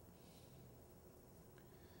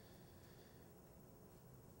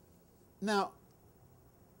 Now,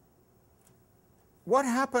 what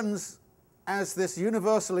happens as this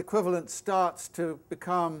universal equivalence starts to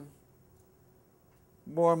become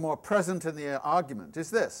more and more present in the argument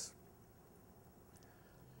is this.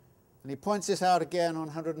 And he points this out again on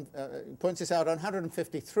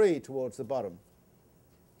 153 towards the bottom.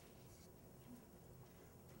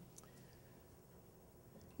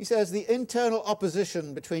 He says, the internal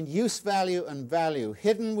opposition between use value and value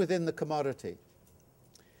hidden within the commodity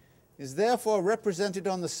is therefore represented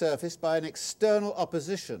on the surface by an external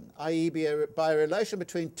opposition, i.e. by a relation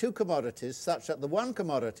between two commodities such that the one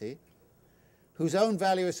commodity, whose own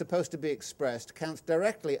value is supposed to be expressed, counts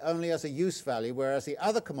directly only as a use value, whereas the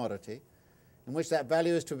other commodity, in which that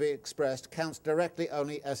value is to be expressed, counts directly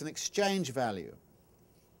only as an exchange value.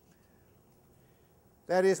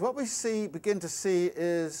 That is, what we begin to see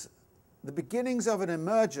is the beginnings of an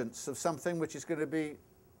emergence of something which is going to be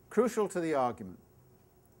crucial to the argument.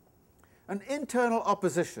 an internal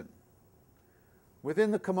opposition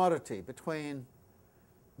within the commodity between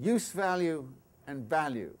use value and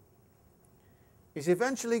value is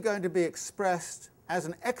eventually going to be expressed as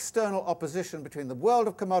an external opposition between the world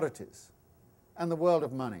of commodities and the world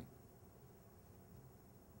of money.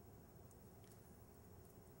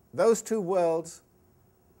 Those two worlds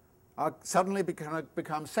are suddenly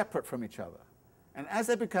become separate from each other. And as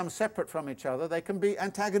they become separate from each other, they can be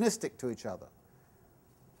antagonistic to each other.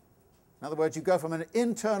 In other words, you go from an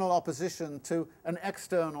internal opposition to an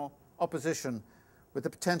external opposition with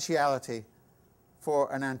the potentiality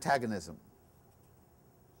for an antagonism.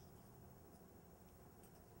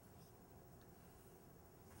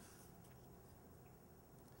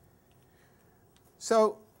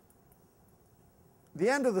 So, the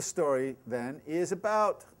end of the story, then, is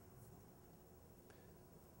about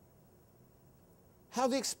how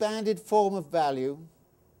the expanded form of value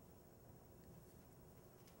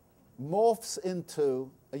morphs into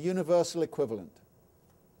a universal equivalent.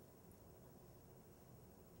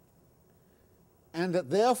 And that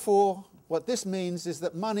therefore, what this means is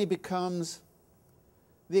that money becomes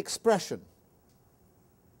the expression.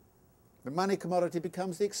 The money commodity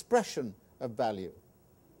becomes the expression of value.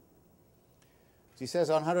 He says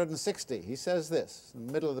on 160, he says this, in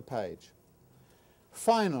the middle of the page.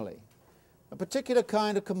 Finally, a particular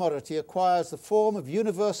kind of commodity acquires the form of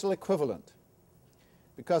universal equivalent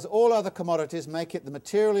because all other commodities make it the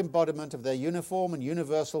material embodiment of their uniform and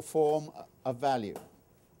universal form of value.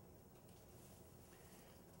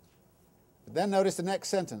 But then notice the next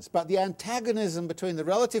sentence. But the antagonism between the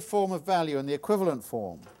relative form of value and the equivalent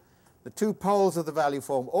form, the two poles of the value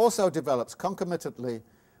form, also develops concomitantly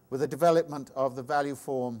with the development of the value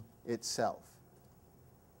form itself.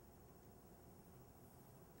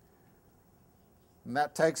 And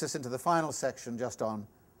that takes us into the final section just on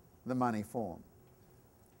the money form.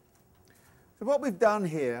 So what we've done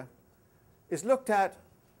here is looked at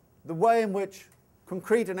the way in which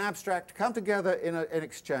concrete and abstract come together in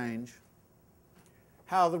exchange,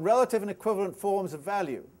 how the relative and equivalent forms of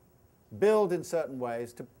value build in certain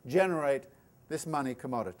ways to generate this money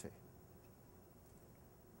commodity.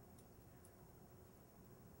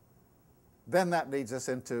 Then that leads us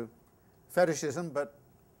into fetishism, but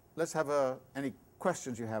let's have any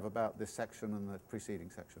questions you have about this section and the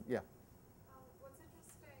preceding section. Yeah? What's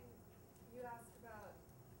interesting, you asked about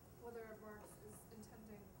whether Marx is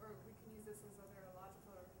intending, or we can use this as either a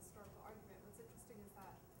logical or historical argument. What's interesting is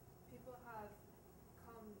that people have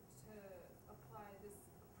come to apply this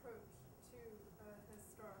approach to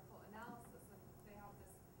historical analysis, and they have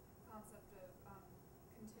this concept of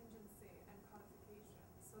contingency and codification,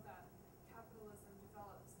 so that capitalism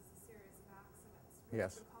develops as a series of accidents which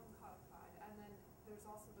Yes. become codified, and then there's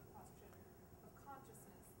also the question of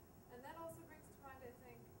consciousness. And that also brings to mind, I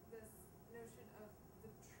think, this notion of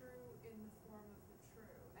the true in the form of the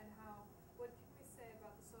true, and how, what can we say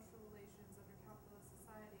about the social relations under capitalist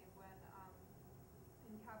society when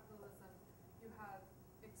in capitalism you have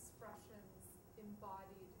expressions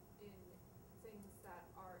embodied in things that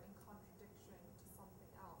are in contradiction to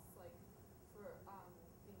something else, like for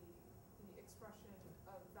the expression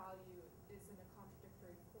of value is in a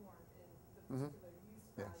contradictory form in the particular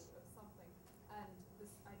use value of something, and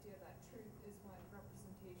this idea that truth is when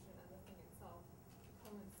representation and the thing itself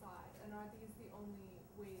coincide. And are these the only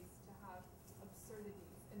ways to have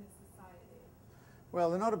absurdities in a society?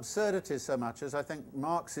 Well, they're not absurdities so much as I think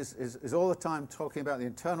Marx is all the time talking about the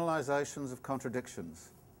internalizations of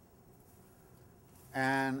contradictions.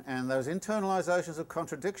 And those internalizations of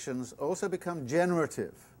contradictions also become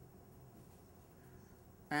generative.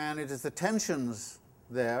 And it is the tensions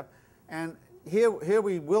there. And here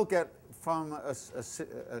we will get from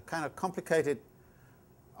a kind of complicated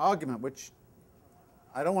argument, which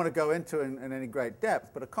I don't want to go into in any great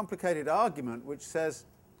depth, but a complicated argument which says,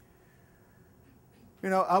 you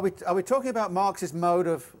know, are we talking about Marx's mode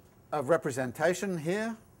of representation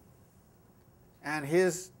here? And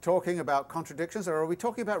his talking about contradictions, or are we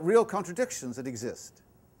talking about real contradictions that exist?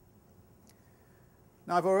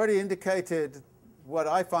 Now, I've already indicated what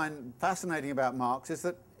I find fascinating about Marx is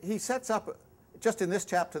that he sets up, just in this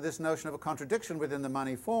chapter, this notion of a contradiction within the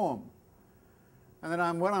money form. And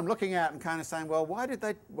then when I'm looking at and kind of saying, well, why did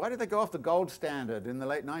they go off the gold standard in the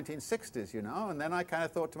late 1960s, you know? And then I kind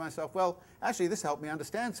of thought to myself, well, actually, this helped me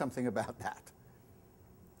understand something about that.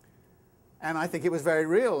 And I think it was very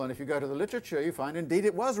real, and if you go to the literature, you find indeed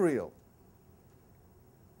it was real.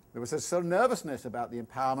 There was a sort of nervousness about the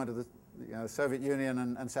empowerment of the Soviet Union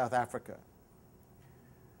and South Africa.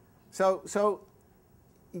 So,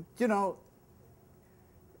 you know,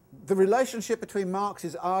 the relationship between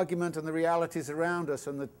Marx's argument and the realities around us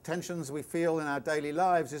and the tensions we feel in our daily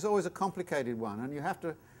lives is always a complicated one, and you have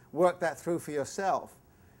to work that through for yourself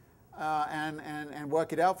and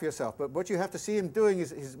work it out for yourself. But what you have to see him doing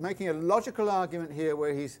is he's making a logical argument here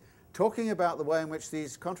where he's talking about the way in which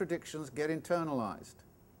these contradictions get internalized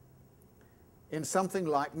in something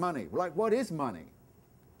like money. Like, what is money?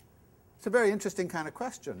 It's a very interesting kind of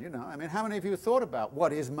question, you know. I mean, how many of you thought about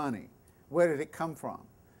what is money? Where did it come from?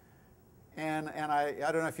 And I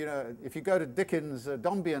don't know if you know, if you go to Dickens'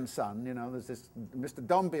 Dombey and Son, you know, there's this Mr.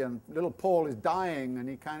 Dombey and little Paul is dying and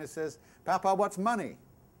he kind of says, "Papa, what's money?"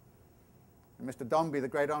 And Mr. Dombey, the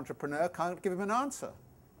great entrepreneur, can't give him an answer.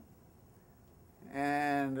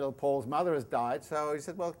 And little Paul's mother has died, so he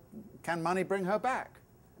said, "Well, can money bring her back?"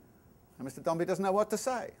 And Mr. Dombey doesn't know what to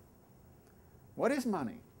say. What is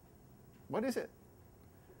money? What is it?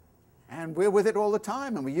 And we're with it all the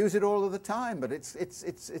time, and we use it all of the time, but it's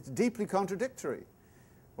deeply contradictory.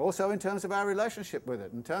 Also in terms of our relationship with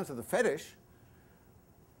it, in terms of the fetish.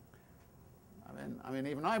 I mean,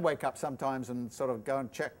 even I wake up sometimes and sort of go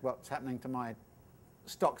and check what's happening to my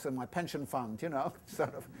stocks and my pension fund, you know,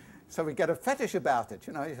 sort of. So we get a fetish about it,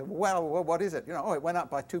 you know. You say, well, what is it? You know, oh, it went up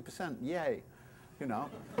by 2%, yay, you know.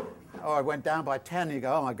 Or it went down by 10, you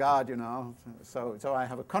go, oh my God, you know. So I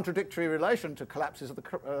have a contradictory relation to collapses of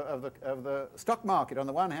the stock market. On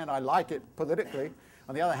the one hand, I like it politically.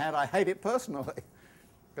 On the other hand, I hate it personally,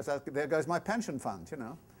 because there goes my pension fund, you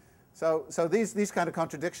know. So these kind of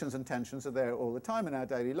contradictions and tensions are there all the time in our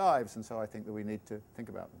daily lives, and so I think that we need to think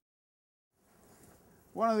about them.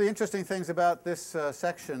 One of the interesting things about this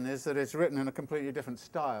section is that it's written in a completely different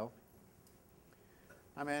style.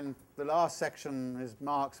 I mean, the last section is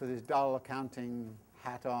Marx with his dull accounting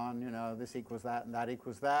hat on, you know, this equals that and that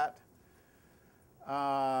equals that.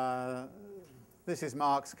 This is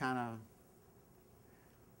Marx kind of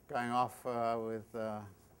going off with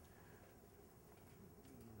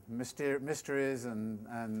mysteries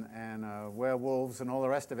and werewolves and all the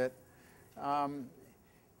rest of it. And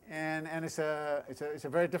it's a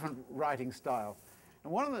very different writing style.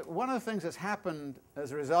 And one of the things that's happened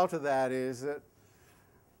as a result of that is that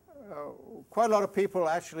quite a lot of people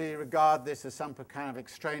actually regard this as some kind of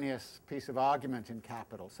extraneous piece of argument in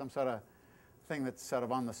Capital, some sort of thing that's sort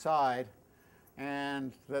of on the side,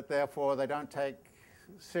 and that therefore they don't take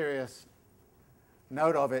serious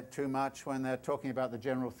note of it too much when they're talking about the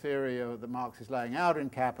general theory that Marx is laying out in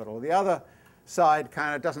Capital. The other side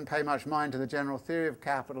kind of doesn't pay much mind to the general theory of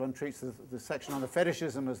Capital and treats the section on the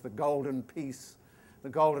fetishism as the golden piece, the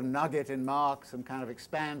golden nugget in Marx, and kind of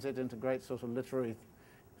expands it into great sort of literary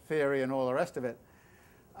theory and all the rest of it.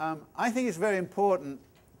 I think it's very important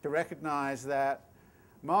to recognize that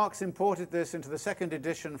Marx imported this into the second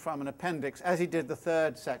edition from an appendix, as he did the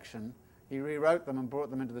third section. He rewrote them and brought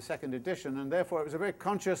them into the second edition, and therefore it was a very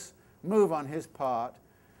conscious move on his part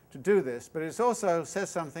to do this. But it also says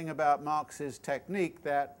something about Marx's technique,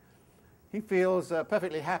 that he feels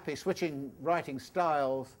perfectly happy switching writing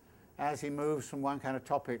styles as he moves from one kind of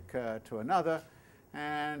topic to another,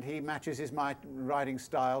 and he matches his writing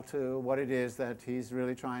style to what it is that he's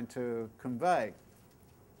really trying to convey.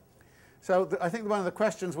 So I think one of the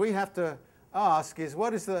questions we have to ask is,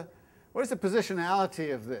 what is the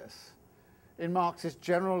positionality of this in Marx's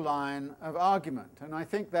general line of argument? And I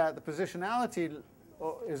think that the positionality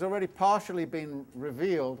is already partially been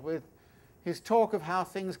revealed with his talk of how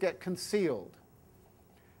things get concealed,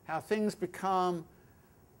 how things become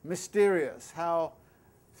mysterious, how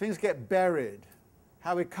things get buried,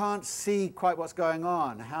 how we can't see quite what's going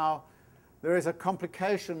on, how there is a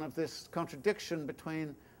complication of this contradiction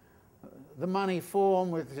between the money form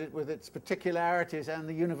with its particularities and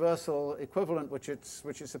the universal equivalent which it's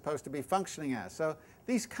supposed to be functioning as. So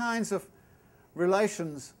these kinds of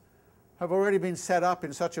relations have already been set up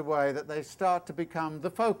in such a way that they start to become the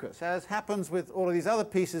focus. As happens with all of these other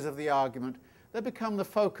pieces of the argument, they become the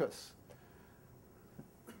focus.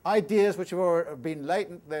 Ideas which have already been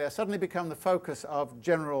latent there suddenly become the focus of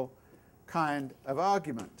general kind of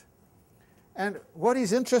argument. And what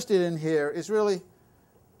he's interested in here is really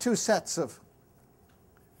two sets of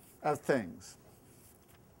things.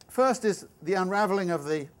 First is the unraveling of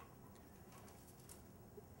the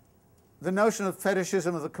notion of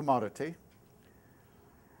fetishism of the commodity,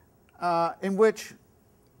 in which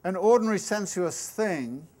an ordinary sensuous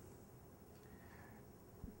thing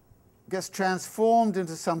gets transformed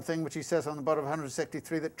into something, which he says on the bottom of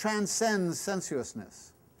 163, that transcends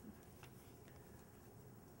sensuousness.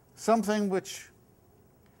 Something which,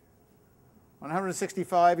 on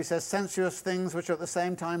 165, he says, sensuous things which are at the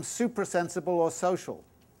same time suprasensible or social.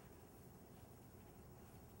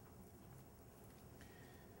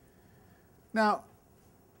 Now,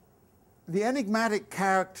 the enigmatic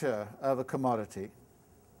character of a commodity,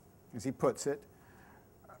 as he puts it,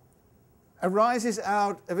 arises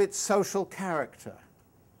out of its social character.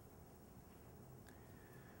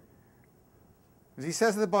 As he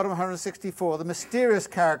says at the bottom of 164, the mysterious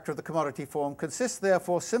character of the commodity form consists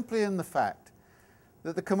therefore simply in the fact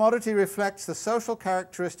that the commodity reflects the social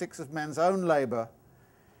characteristics of men's own labour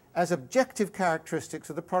as objective characteristics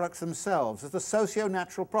of the products themselves, as the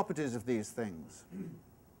socio-natural properties of these things.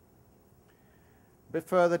 A bit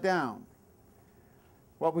further down,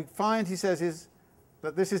 what we find, he says, is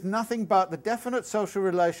that this is nothing but the definite social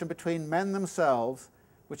relation between men themselves,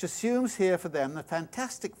 which assumes here for them the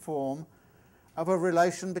fantastic form of a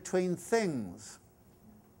relation between things.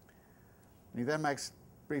 And he then makes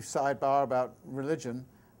a brief sidebar about religion,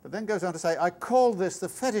 but then goes on to say, I call this the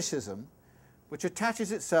fetishism which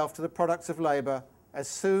attaches itself to the products of labour as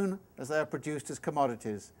soon as they are produced as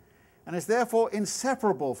commodities, and is therefore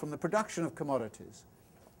inseparable from the production of commodities.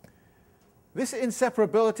 This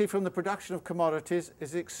inseparability from the production of commodities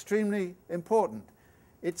is extremely important.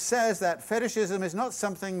 It says that fetishism is not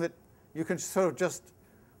something that you can sort of just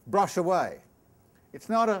brush away. It's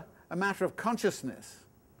not a matter of consciousness.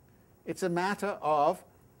 It's a matter of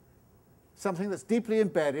something that's deeply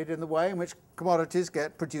embedded in the way in which commodities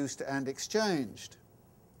get produced and exchanged.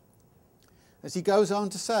 As he goes on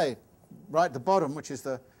to say, right at the bottom, which is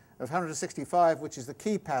of 165, which is the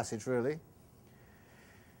key passage really,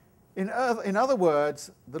 in other words,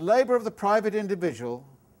 the labour of the private individual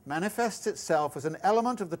manifests itself as an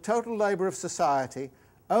element of the total labour of society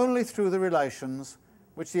only through the relations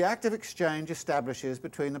which the act of exchange establishes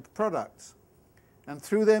between the products, and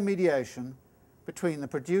through their mediation between the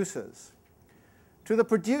producers. To the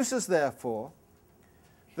producers, therefore,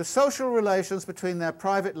 the social relations between their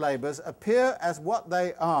private labours appear as what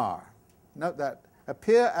they are. Note that,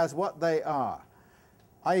 appear as what they are,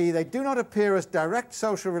 i.e. they do not appear as direct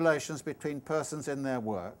social relations between persons in their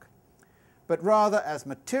work, but rather as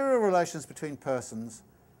material relations between persons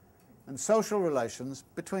and social relations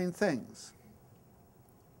between things.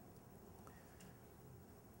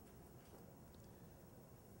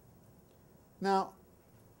 Now,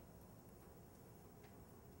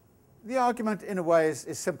 the argument in a way is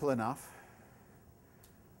simple enough.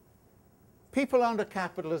 People under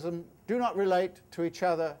capitalism do not relate to each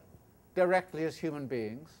other directly as human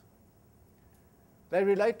beings. They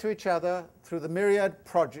relate to each other through the myriad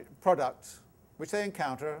products which they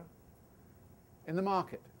encounter in the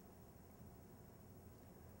market.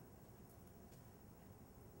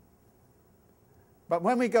 But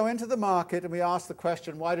when we go into the market and we ask the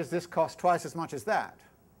question, why does this cost twice as much as that?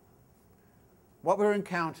 What we're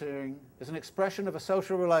encountering is an expression of a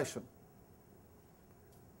social relation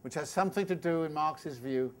which has something to do, in Marx's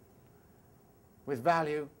view, with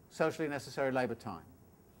value, socially necessary labour time.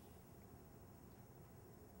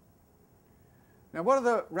 Now, what are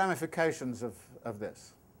the ramifications of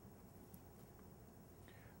this?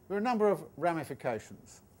 There are a number of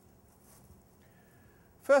ramifications.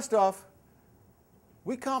 First off,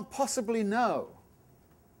 we can't possibly know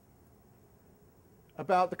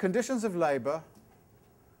about the conditions of labour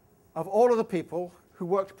of all of the people who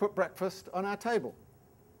work to put breakfast on our table.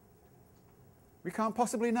 We can't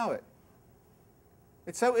possibly know it.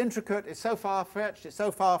 It's so intricate, it's so far-fetched, it's so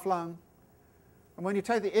far-flung. And when you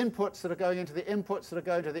take the inputs that are going into the inputs that are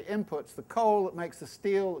going to the inputs, the coal that makes the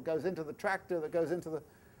steel that goes into the tractor, that goes into the...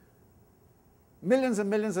 Millions and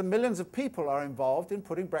millions and millions of people are involved in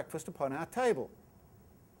putting breakfast upon our table.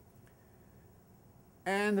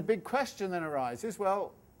 And the big question then arises,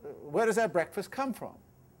 well, where does our breakfast come from?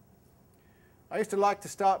 I used to like to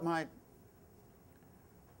start my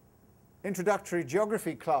introductory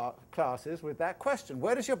geography classes with that question.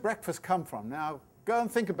 Where does your breakfast come from? Now, go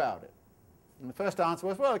and think about it. And the first answer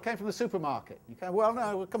was, well, it came from the supermarket. You go, well,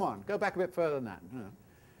 no, come on, go back a bit further than that. You know.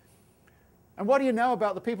 And what do you know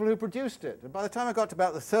about the people who produced it? And by the time I got to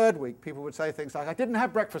about the third week, people would say things like, I didn't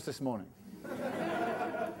have breakfast this morning.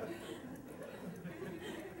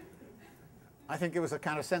 I think it was a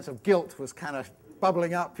kind of sense of guilt was kind of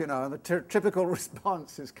bubbling up, you know, and the typical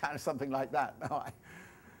response is kind of something like that. No,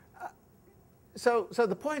 so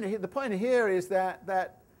the point here is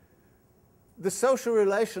that the social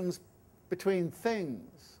relations between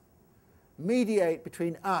things mediate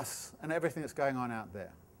between us and everything that's going on out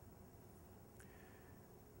there.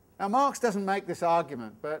 Now, Marx doesn't make this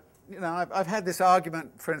argument, but you know, I've had this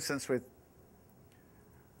argument, for instance, with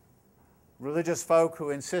religious folk who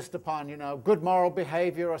insist upon, you know, good moral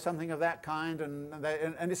behavior or something of that kind,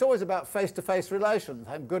 and it's always about face-to-face relations.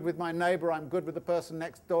 I'm good with my neighbor, I'm good with the person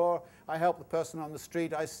next door, I help the person on the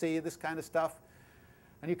street, I see this kind of stuff.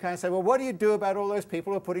 And you kind of say, well, what do you do about all those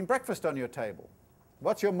people who are putting breakfast on your table?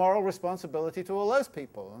 What's your moral responsibility to all those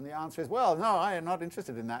people? And the answer is, well, no, I am not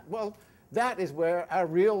interested in that. Well, that is where our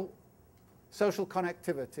real social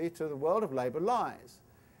connectivity to the world of labour lies.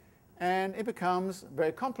 And it becomes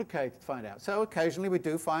very complicated to find out. So occasionally we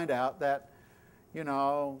do find out that, you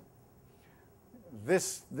know,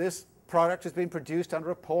 this product has been produced under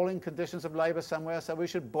appalling conditions of labour somewhere, so we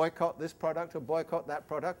should boycott this product or boycott that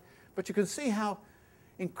product. But you can see how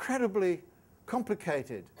incredibly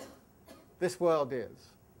complicated this world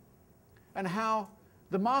is, and how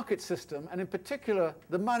the market system, and in particular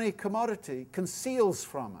the money commodity, conceals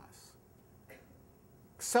from us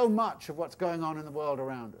so much of what's going on in the world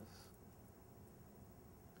around us.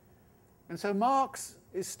 And so Marx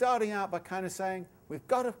is starting out by kind of saying, we've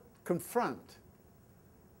got to confront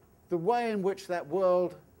the way in which that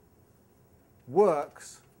world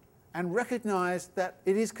works and recognize that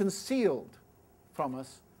it is concealed from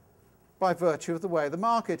us by virtue of the way the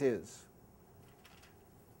market is.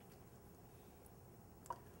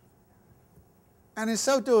 And in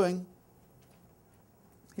so doing,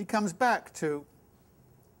 he comes back to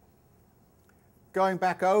going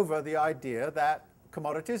back over the idea that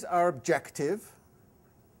commodities are objective,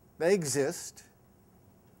 they exist.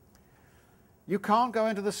 You can't go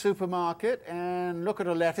into the supermarket and look at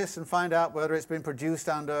a lettuce and find out whether it's been produced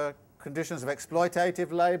under conditions of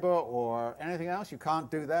exploitative labour or anything else. You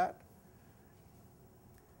can't do that.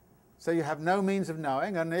 So you have no means of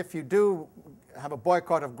knowing, and if you do have a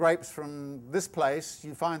boycott of grapes from this place,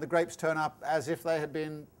 you find the grapes turn up as if they had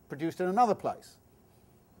been produced in another place.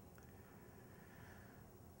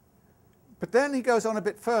 But then he goes on a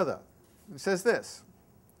bit further and says this.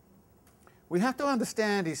 We have to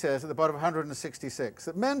understand, he says at the bottom of 166,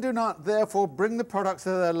 that men do not therefore bring the products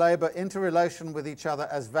of their labour into relation with each other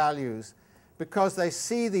as values, because they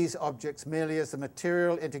see these objects merely as the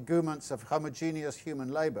material integuments of homogeneous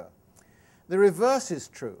human labour. The reverse is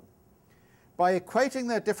true. By equating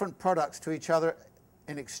their different products to each other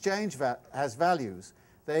in exchange as values,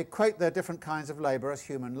 they equate their different kinds of labour as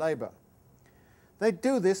human labour. They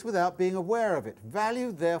do this without being aware of it.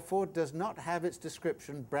 Value, therefore, does not have its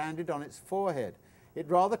description branded on its forehead. It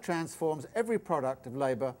rather transforms every product of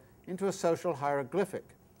labour into a social hieroglyphic.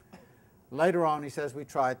 Later on, he says, we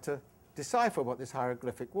tried to decipher what this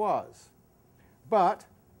hieroglyphic was. But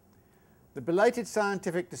the belated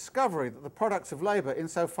scientific discovery that the products of labour,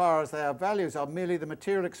 insofar as they are values, are merely the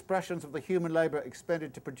material expressions of the human labour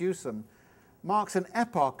expended to produce them, marks an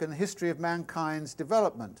epoch in the history of mankind's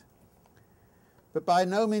development, but by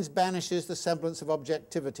no means banishes the semblance of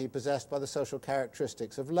objectivity possessed by the social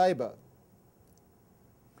characteristics of labour.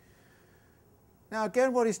 Now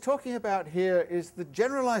again, what he's talking about here is the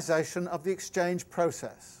generalization of the exchange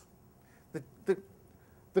process,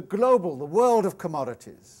 the global, the world of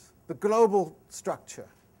commodities, the global structure.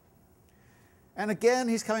 And again,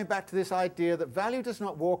 he's coming back to this idea that value does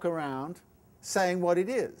not walk around saying what it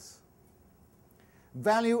is.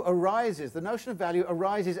 Value arises, the notion of value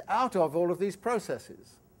arises out of all of these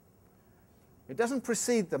processes. It doesn't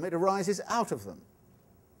precede them, it arises out of them.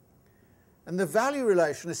 And the value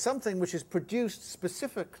relation is something which is produced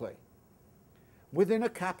specifically within a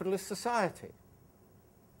capitalist society.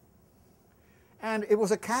 And it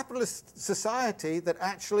was a capitalist society that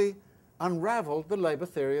actually unraveled the labour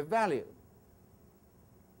theory of value.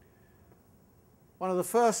 One of the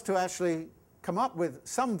first to actually come up with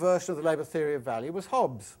some version of the labour theory of value was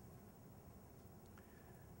Hobbes.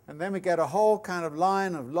 And then we get a whole kind of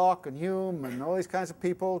line of Locke and Hume and all these kinds of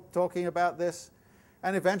people talking about this.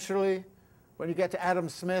 And eventually, when you get to Adam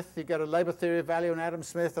Smith, you get a labour theory of value in Adam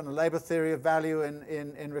Smith and a labour theory of value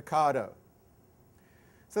in Ricardo.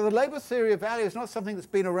 So the labour theory of value is not something that's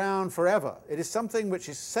been around forever. It is something which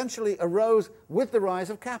essentially arose with the rise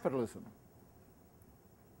of capitalism.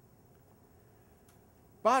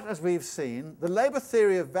 But as we've seen, the labour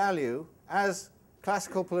theory of value, as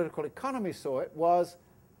classical political economy saw it, was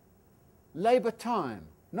labour time,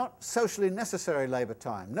 not socially necessary labour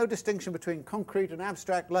time. No distinction between concrete and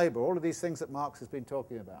abstract labour, all of these things that Marx has been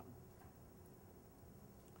talking about.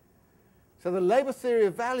 So the labour theory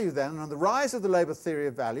of value then, and the rise of the labour theory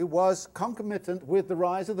of value, was concomitant with the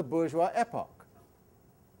rise of the bourgeois epoch.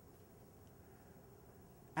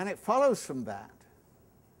 And it follows from that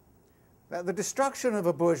the destruction of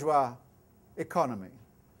a bourgeois economy,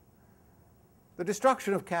 the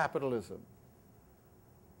destruction of capitalism,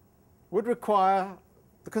 would require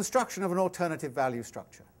the construction of an alternative value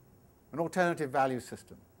structure, an alternative value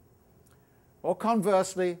system. Or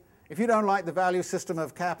conversely, if you don't like the value system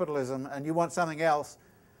of capitalism and you want something else,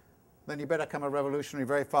 then you better become a revolutionary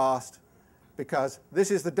very fast, because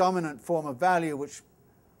this is the dominant form of value which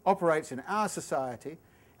operates in our society,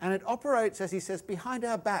 and it operates, as he says, behind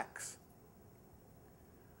our backs.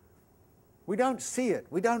 We don't see it.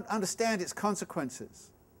 We don't understand its consequences.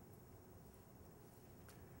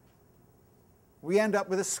 We end up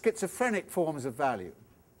with a schizophrenic forms of value,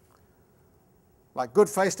 like good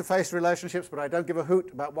face-to-face relationships, but I don't give a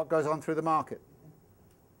hoot about what goes on through the market.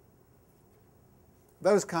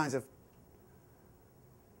 Those kinds of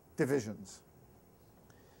divisions.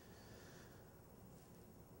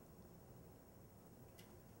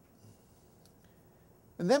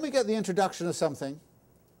 And then we get the introduction of something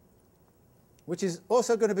which is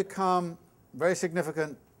also going to become very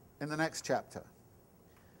significant in the next chapter.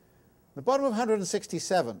 The bottom of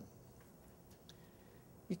 167,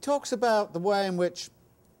 he talks about the way in which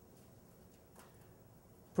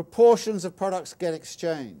proportions of products get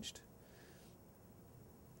exchanged.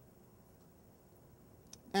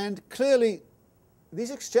 And clearly,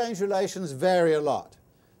 these exchange relations vary a lot.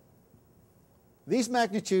 These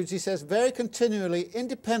magnitudes, he says, vary continually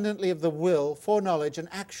independently of the will, foreknowledge, and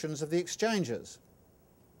actions of the exchangers.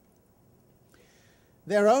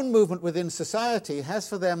 Their own movement within society has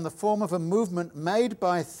for them the form of a movement made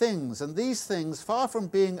by things, and these things, far from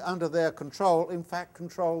being under their control, in fact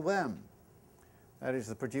control them. That is,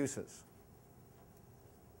 the producers.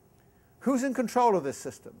 Who's in control of this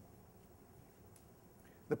system?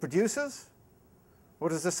 The producers? Or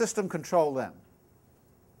does the system control them?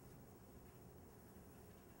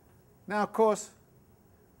 Now, of course,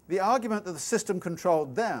 the argument that the system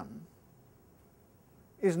controlled them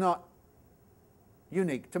is not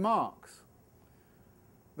unique to Marx.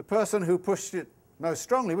 The person who pushed it most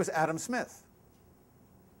strongly was Adam Smith,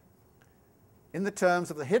 in the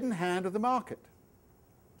terms of the hidden hand of the market.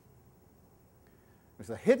 It was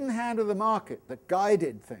the hidden hand of the market that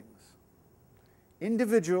guided things.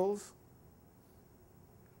 Individuals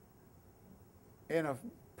in a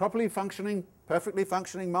properly functioning, perfectly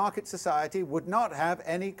functioning market society would not have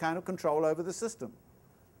any kind of control over the system.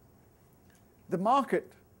 The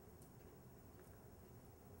market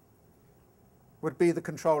would be the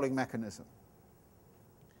controlling mechanism.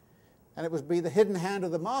 And it would be the hidden hand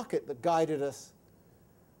of the market that guided us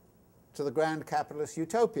to the grand capitalist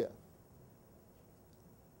utopia.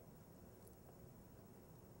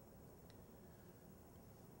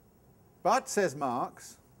 But, says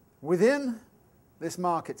Marx, within this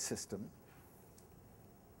market system,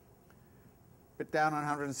 bit down on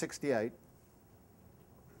 168,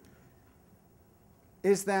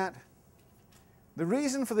 is that the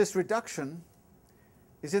reason for this reduction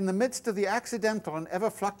is in the midst of the accidental and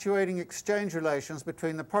ever-fluctuating exchange relations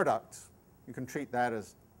between the products. You can treat that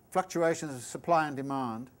as fluctuations of supply and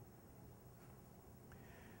demand.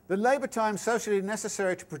 The labour time socially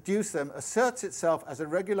necessary to produce them asserts itself as a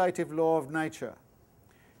regulative law of nature,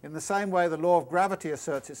 in the same way the law of gravity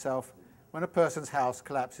asserts itself when a person's house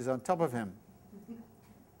collapses on top of him.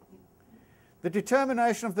 The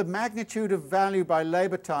determination of the magnitude of value by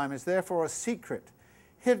labour time is therefore a secret,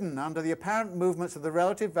 hidden under the apparent movements of the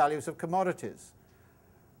relative values of commodities,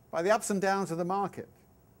 by the ups and downs of the market.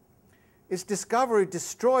 Its discovery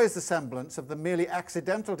destroys the semblance of the merely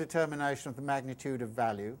accidental determination of the magnitude of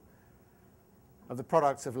value of the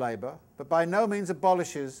products of labour, but by no means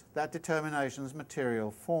abolishes that determination's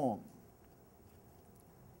material form.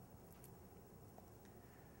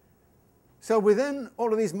 So within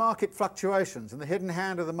all of these market fluctuations and the hidden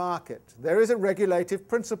hand of the market, there is a regulative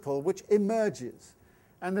principle which emerges.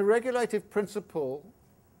 And the regulative principle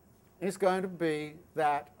is going to be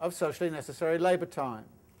that of socially necessary labour time,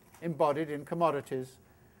 embodied in commodities,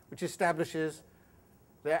 which establishes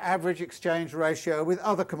their average exchange ratio with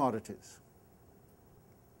other commodities.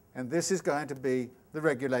 And this is going to be the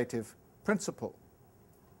regulative principle.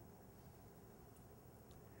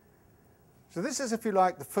 So this is, if you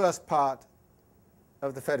like, the first part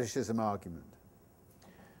of the fetishism argument.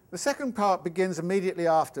 The second part begins immediately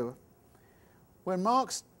after, when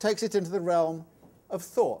Marx takes it into the realm of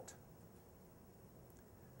thought.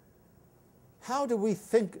 How do we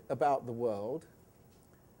think about the world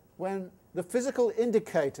when the physical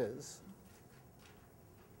indicators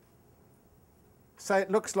say it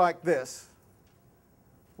looks like this,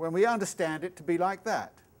 when we understand it to be like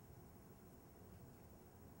that?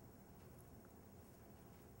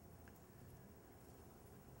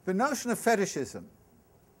 The notion of fetishism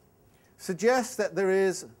suggests that there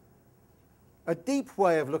is a deep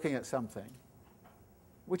way of looking at something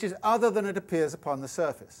which is other than it appears upon the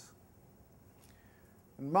surface.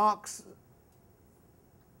 And Marx,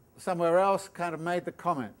 somewhere else, kind of made the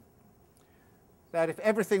comment that if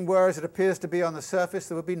everything were as it appears to be on the surface,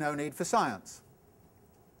 there would be no need for science.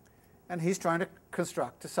 And he's trying to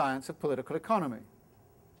construct a science of political economy.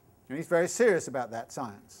 And he's very serious about that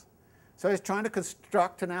science. So he's trying to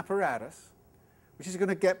construct an apparatus which is going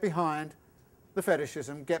to get behind the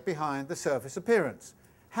fetishism, get behind the surface appearance.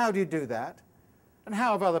 How do you do that? And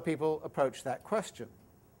how have other people approached that question?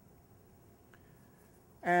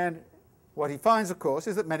 And what he finds, of course,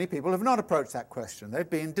 is that many people have not approached that question. They've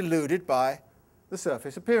been deluded by the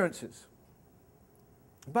surface appearances.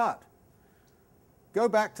 But go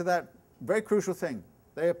back to that very crucial thing.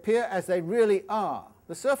 They appear as they really are.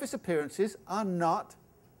 The surface appearances are not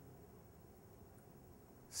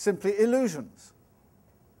simply illusions.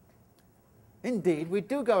 Indeed, we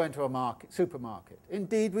do go into a supermarket.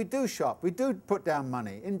 Indeed, we do shop. We do put down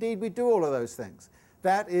money. Indeed, we do all of those things.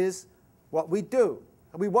 That is what we do.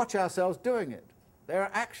 And we watch ourselves doing it. There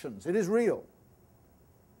are actions. It is real.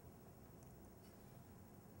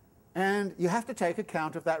 And you have to take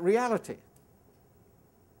account of that reality.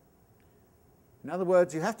 In other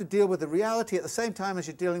words, you have to deal with the reality at the same time as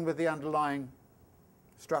you're dealing with the underlying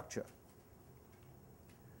structure.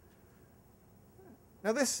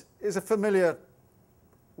 Now, this is a familiar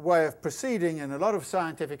way of proceeding in a lot of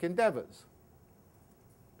scientific endeavors.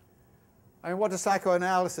 I mean, what does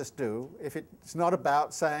psychoanalysis do if it's not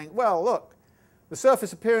about saying, well, look, the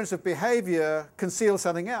surface appearance of behavior conceals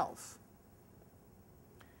something else?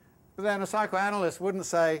 But then a psychoanalyst wouldn't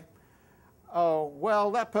say, oh,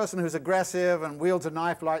 well, that person who's aggressive and wields a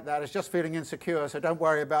knife like that is just feeling insecure, so don't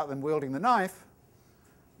worry about them wielding the knife.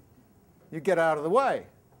 You get out of the way.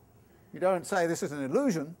 You don't say this is an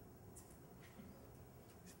illusion.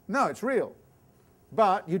 No, it's real.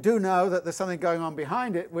 But you do know that there's something going on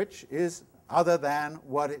behind it which is other than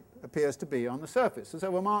what it appears to be on the surface. And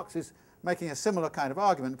so Marx is making a similar kind of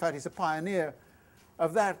argument. In fact, he's a pioneer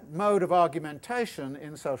of that mode of argumentation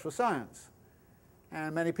in social science.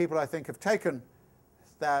 And many people, I think, have taken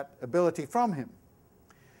that ability from him.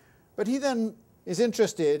 But he then is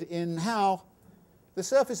interested in how the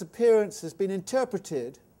surface appearance has been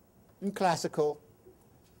interpreted in classical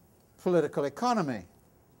political economy.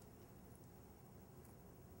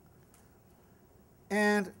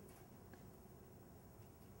 And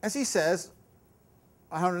as he says,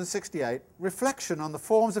 168, reflection on the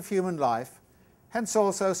forms of human life, hence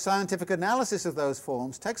also scientific analysis of those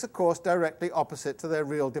forms, takes a course directly opposite to their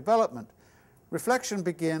real development. Reflection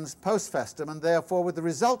begins post festum, and therefore with the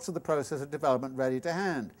results of the process of development ready to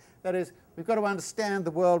hand. That is, we've got to understand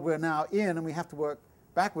the world we're now in, and we have to work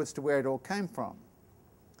backwards to where it all came from.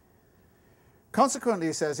 Consequently,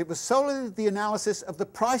 he says, it was solely the analysis of the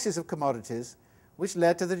prices of commodities which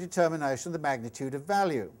led to the determination of the magnitude of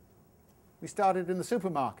value. We started in the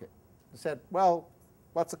supermarket and said, well,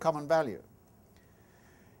 what's the common value?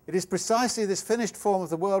 It is precisely this finished form of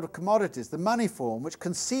the world of commodities, the money form, which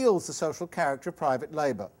conceals the social character of private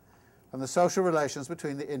labour and the social relations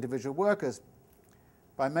between the individual workers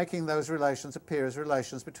by making those relations appear as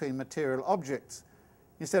relations between material objects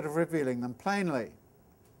instead of revealing them plainly.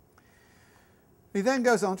 He then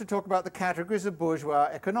goes on to talk about the categories of bourgeois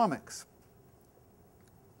economics.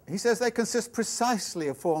 He says they consist precisely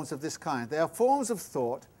of forms of this kind. They are forms of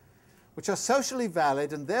thought which are socially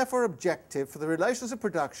valid and therefore objective for the relations of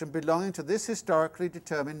production belonging to this historically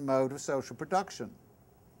determined mode of social production.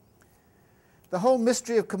 The whole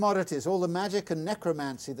mystery of commodities, all the magic and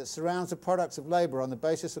necromancy that surrounds the products of labour on the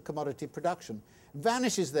basis of commodity production,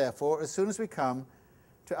 vanishes therefore as soon as we come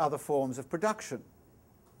to other forms of production.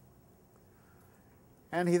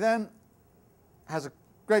 And he then has a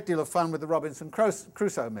great deal of fun with the Robinson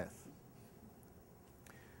Crusoe myth.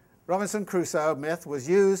 Robinson Crusoe myth was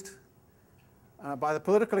used by the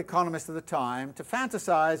political economists of the time to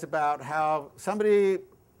fantasize about how somebody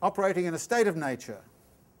operating in a state of nature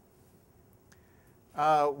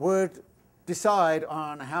would decide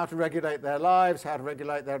on how to regulate their lives, how to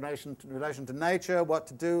regulate their relation to nature, what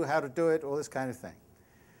to do, how to do it, all this kind of thing.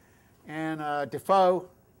 And Defoe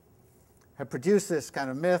had produced this kind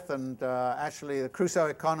of myth, and actually the Crusoe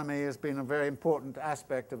economy has been a very important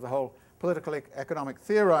aspect of the whole political economic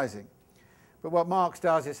theorizing. But what Marx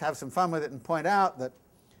does is have some fun with it and point out that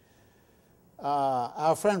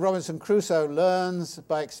our friend Robinson Crusoe learns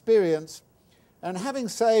by experience, and having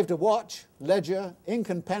saved a watch, ledger, ink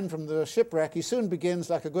and pen from the shipwreck, he soon begins,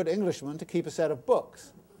 like a good Englishman, to keep a set of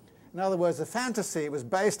books. In other words, the fantasy was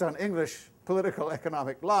based on English political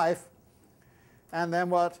economic life, and then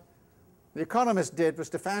what the economist did was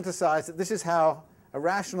to fantasize that this is how a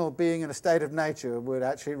rational being in a state of nature would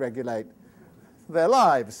actually regulate their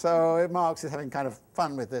lives. So Marx is having kind of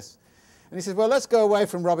fun with this. And he says, well, let's go away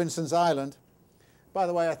from Robinson's Island. By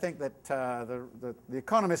the way, I think that the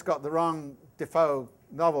economist got the wrong Defoe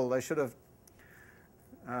novel. They should have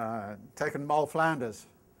taken Moll Flanders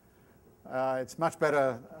It's much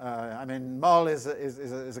better. I mean, Moll is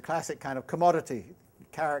a classic kind of commodity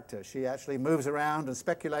character. She actually moves around and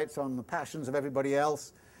speculates on the passions of everybody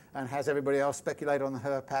else and has everybody else speculate on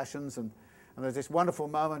her passions. And there's this wonderful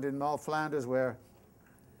moment in Moll Flanders where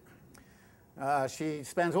she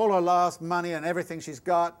spends all her last money and everything she's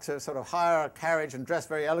got to sort of hire a carriage and dress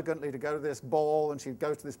very elegantly to go to this ball. And she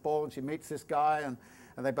goes to this ball and she meets this guy, and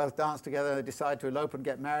they both dance together. They decide to elope and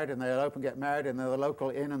get married, and they elope and get married in the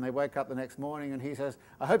local inn, and they wake up the next morning, and he says,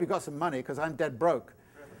 "I hope you got some money because I'm dead broke."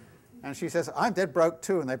 And she says, "I'm dead broke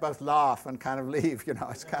too," and they both laugh and kind of leave. You know,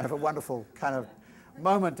 it's kind of a wonderful kind of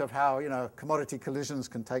moment of how, you know, commodity collisions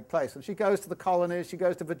can take place. And she goes to the colonies, she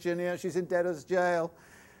goes to Virginia, she's in debtor's jail.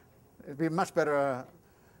 It'd be a much better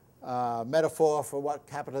metaphor for what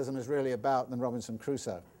capitalism is really about than Robinson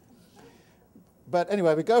Crusoe. But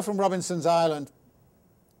anyway, we go from Robinson's Island,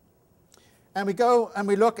 and we go and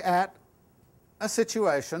we look at a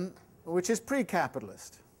situation which is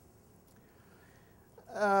pre-capitalist.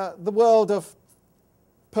 The world of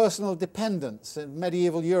personal dependence in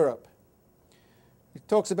medieval Europe. He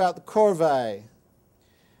talks about the corvée,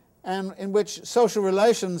 and in which social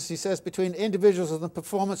relations, he says, between individuals and the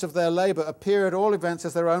performance of their labour appear at all events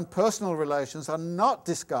as their own personal relations, are not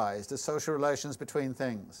disguised as social relations between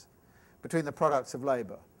things, between the products of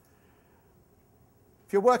labour.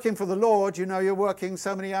 If you're working for the Lord, you know you're working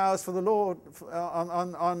so many hours for the Lord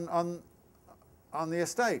on the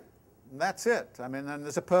estate. And that's it. I mean, and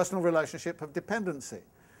there's a personal relationship of dependency.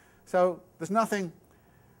 So there's nothing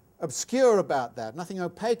obscure about that, nothing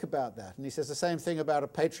opaque about that. And he says the same thing about a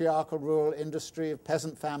patriarchal rural industry, a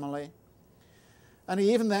peasant family. And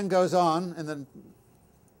he even then goes on in the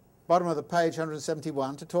bottom of the page,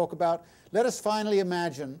 171, to talk about, let us finally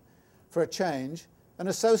imagine, for a change, an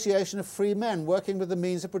association of free men working with the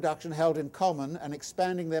means of production held in common and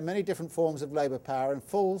expanding their many different forms of labour power in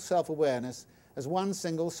full self-awareness as one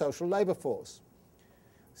single social labour force.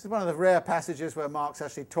 This is one of the rare passages where Marx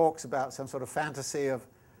actually talks about some sort of fantasy of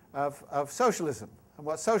socialism and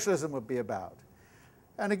what socialism would be about.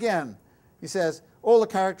 And again, he says, all the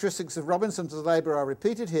characteristics of Robinson's labour are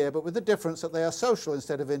repeated here, but with the difference that they are social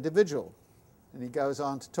instead of individual. And he goes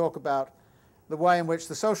on to talk about the way in which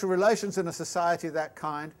the social relations in a society of that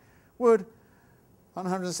kind would, on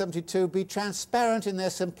 172, be transparent in their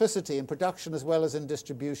simplicity in production as well as in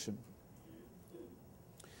distribution.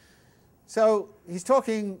 So he's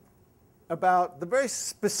talking about the very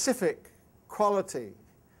specific quality,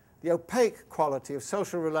 the opaque quality of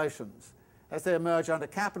social relations as they emerge under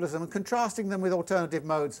capitalism, and contrasting them with alternative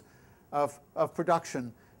modes of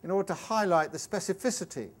production in order to highlight the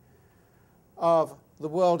specificity of the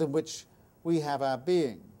world in which we have our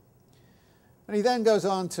being. And he then goes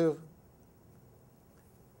on to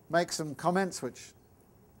make some comments which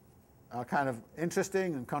are kind of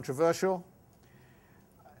interesting and controversial.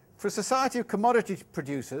 For a society of commodity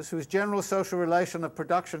producers whose general social relation of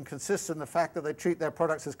production consists in the fact that they treat their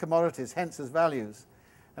products as commodities, hence as values,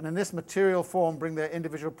 and in this material form bring their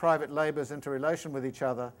individual private labours into relation with each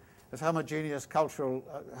other as homogeneous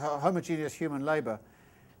human labour,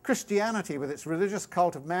 Christianity, with its religious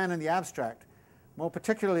cult of man in the abstract, more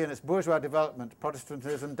particularly in its bourgeois development,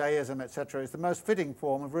 Protestantism, deism, etc., is the most fitting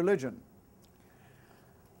form of religion.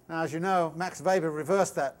 Now, as you know, Max Weber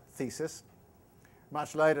reversed that thesis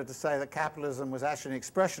much later to say that capitalism was actually an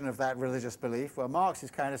expression of that religious belief, where Marx is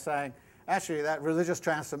kind of saying, actually, that religious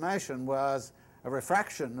transformation was a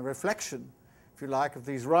reflection, if you like, of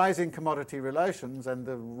these rising commodity relations and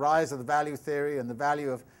the rise of the value theory and the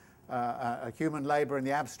value of human labour in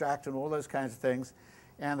the abstract and all those kinds of things,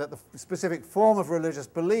 and that the specific form of religious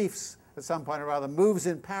beliefs at some point or other moves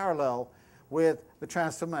in parallel with the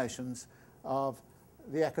transformations of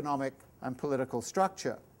the economic and political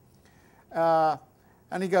structure.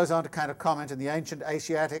 And he goes on to kind of comment in the ancient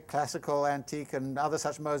Asiatic, classical, antique, and other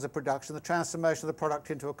such modes of production, the transformation of the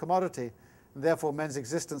product into a commodity, and therefore men's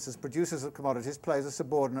existence as producers of commodities plays a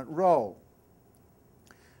subordinate role.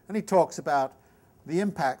 And he talks about the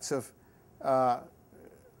impacts of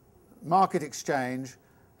market exchange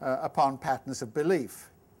upon patterns of belief.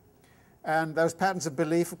 And those patterns of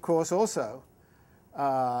belief, of course, also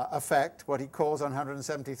affect what he calls on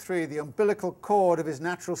 173 the umbilical cord of his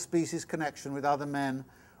natural species connection with other men,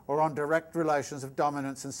 or on direct relations of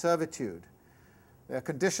dominance and servitude. They are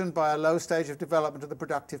conditioned by a low stage of development of the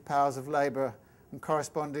productive powers of labour and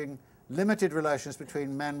corresponding limited relations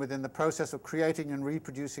between men within the process of creating and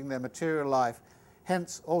reproducing their material life,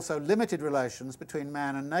 hence also limited relations between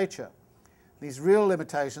man and nature. These real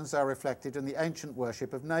limitations are reflected in the ancient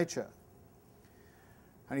worship of nature.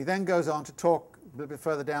 And he then goes on to talk a little bit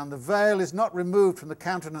further down, the veil is not removed from the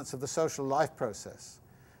countenance of the social life process,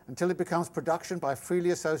 until it becomes production by freely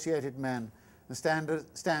associated men and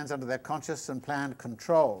stands under their conscious and planned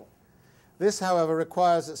control. This, however,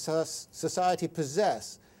 requires that society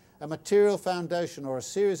possess a material foundation or a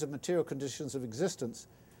series of material conditions of existence,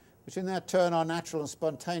 which in their turn are natural and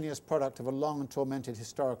spontaneous product of a long and tormented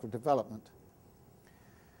historical development.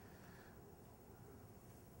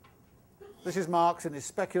 This is Marx in his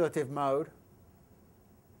speculative mode,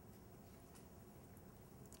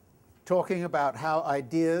 talking about how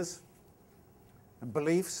ideas and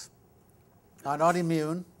beliefs are not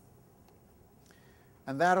immune,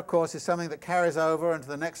 and that, of course, is something that carries over into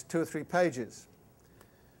the next 2 or 3 pages.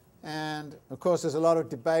 And, of course, there's a lot of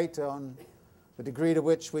debate on the degree to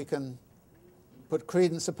which we can put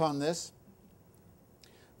credence upon this,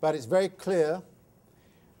 but it's very clear,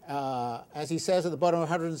 as he says at the bottom of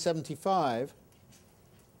 175,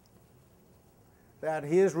 that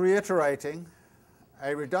he is reiterating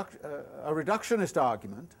a reductionist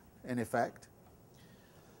argument, in effect,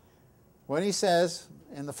 when he says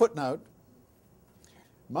in the footnote,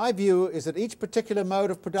 "My view is that each particular mode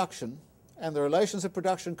of production and the relations of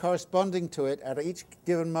production corresponding to it at each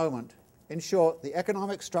given moment, in short, the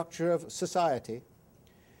economic structure of society,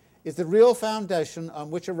 is the real foundation on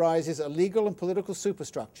which arises a legal and political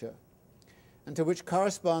superstructure, and to which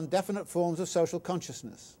correspond definite forms of social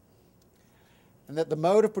consciousness, and that the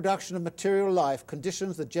mode of production of material life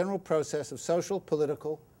conditions the general process of social,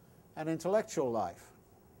 political, and intellectual life."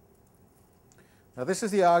 Now, this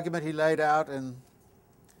is the argument he laid out in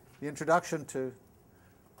the introduction to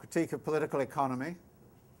Critique of Political Economy,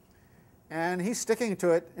 and he's sticking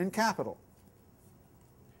to it in capital.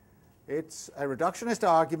 It's a reductionist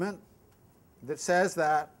argument that says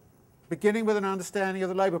that, beginning with an understanding of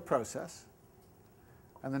the labour process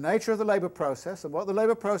and the nature of the labour process and what the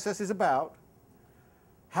labour process is about,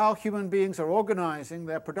 how human beings are organising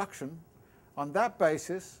their production, on that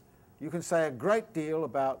basis you can say a great deal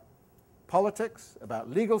about politics, about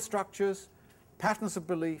legal structures, patterns of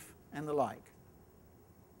belief, and the like.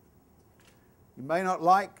 You may not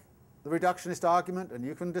like the reductionist argument, and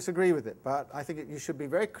you can disagree with it, but I think you should be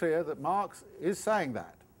very clear that Marx is saying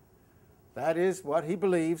that. That is what he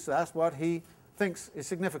believes, that's what he thinks is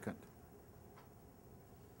significant.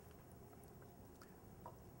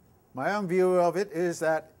 My own view of it is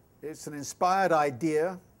that it's an inspired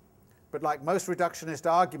idea, but like most reductionist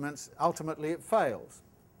arguments, ultimately it fails.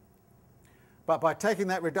 But by taking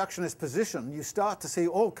that reductionist position, you start to see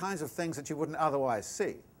all kinds of things that you wouldn't otherwise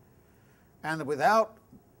see. And that without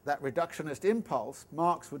that reductionist impulse,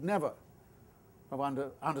 Marx would never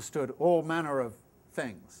have understood all manner of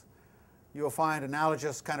things. You'll find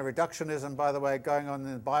analogous kind of reductionism, by the way, going on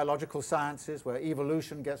in the biological sciences, where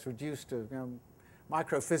evolution gets reduced to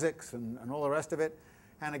microphysics and all the rest of it.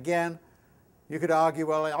 And again, you could argue,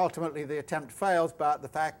 well, ultimately the attempt fails, but the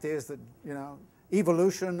fact is that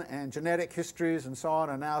evolution and genetic histories and so on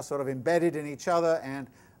are now sort of embedded in each other, and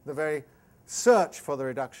the very search for the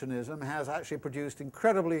reductionism has actually produced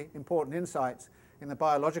incredibly important insights in the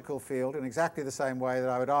biological field in exactly the same way that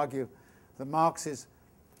I would argue that Marx is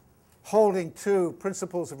holding to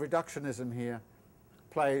principles of reductionism here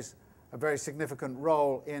plays a very significant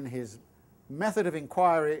role in his method of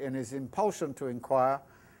inquiry, in his impulsion to inquire.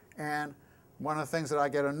 And one of the things that I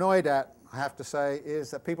get annoyed at, I have to say,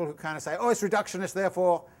 is that people who kind of say, oh, it's reductionist,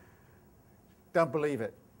 therefore don't believe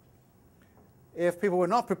it. If people were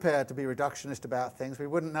not prepared to be reductionist about things, we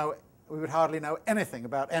would hardly know anything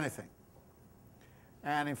about anything.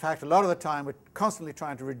 And in fact, a lot of the time we're constantly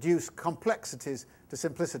trying to reduce complexities to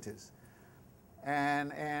simplicities.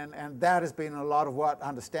 And that has been a lot of what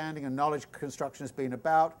understanding and knowledge construction has been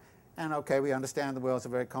about. And okay, we understand the world's a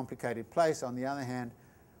very complicated place. On the other hand,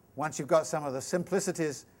 once you've got some of the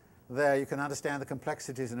simplicities there, you can understand the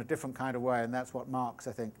complexities in a different kind of way, and that's what Marx,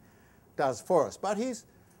 I think, does for us. But he's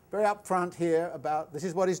very upfront here about this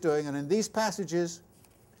is what he's doing, and in these passages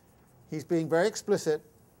he's being very explicit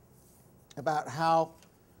about how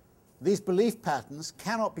these belief patterns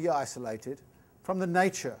cannot be isolated from the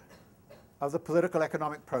nature of the political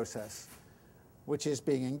economic process which is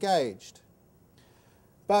being engaged.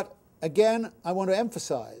 But again, I want to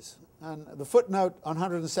emphasize, and the footnote on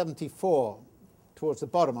 174 towards the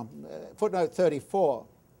bottom, footnote 34,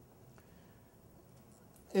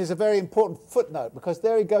 is a very important footnote, because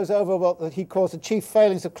there he goes over what he calls the chief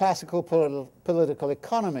failings of classical political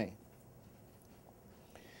economy.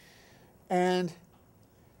 And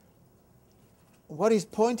what he's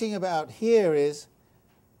pointing about here is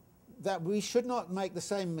that we should not make the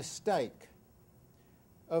same mistake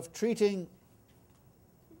of treating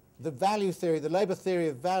the value theory, the labour theory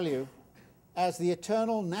of value, as the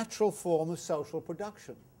eternal natural form of social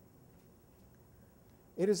production.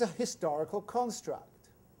 it is a historical construct,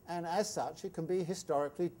 and as such it can be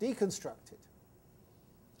historically deconstructed.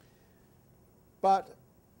 But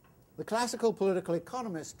the classical political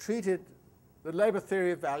economists treated the labour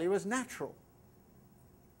theory of value as natural,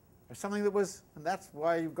 as something that was, and that's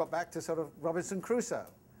why you got back to sort of Robinson Crusoe.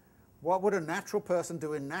 What would a natural person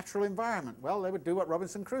do in natural environment? Well, they would do what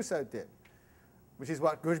Robinson Crusoe did, which is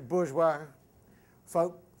what good bourgeois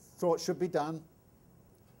folk thought should be done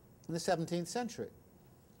in the 17th century.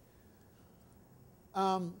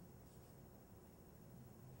 And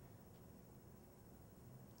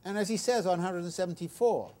as he says on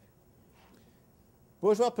 174,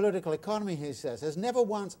 bourgeois political economy, he says, has never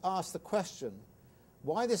once asked the question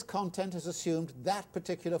why this content has assumed that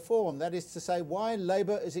particular form, that is to say, why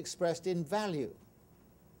labour is expressed in value,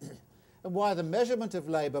 and why the measurement of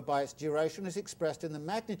labour by its duration is expressed in the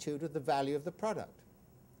magnitude of the value of the product.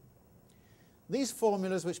 These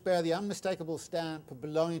formulas, which bear the unmistakable stamp of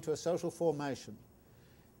belonging to a social formation,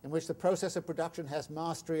 in which the process of production has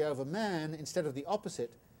mastery over man instead of the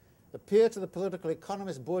opposite, appear to the political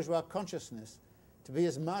economist bourgeois consciousness to be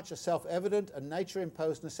as much a self-evident and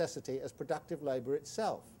nature-imposed necessity as productive labour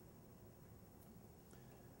itself.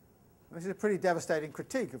 This is a pretty devastating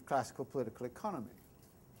critique of classical political economy.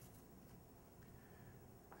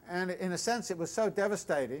 And in a sense it was so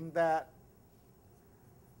devastating that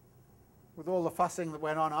with all the fussing that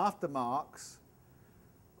went on after Marx,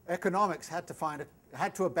 economics had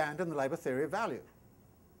to abandon the labour theory of value.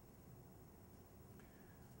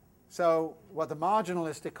 So what the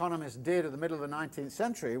marginalist economists did at the middle of the 19th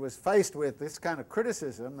century was, faced with this kind of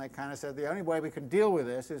criticism, they kind of said the only way we can deal with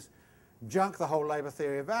this is junk the whole labour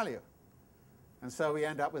theory of value. And so we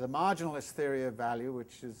end up with a marginalist theory of value,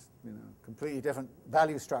 which is, you know, completely different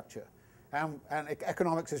value structure. And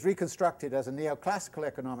economics is reconstructed as a neoclassical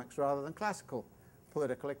economics rather than classical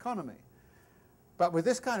political economy. But with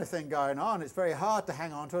this kind of thing going on, it's very hard to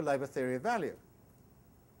hang on to a labour theory of value.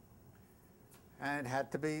 And it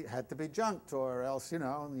had to be junked, or else, you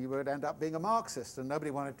know, you would end up being a Marxist, and nobody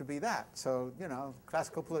wanted to be that. So, you know,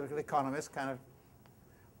 classical political economists kind of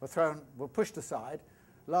were pushed aside,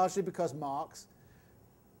 largely because Marx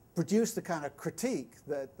produced the kind of critique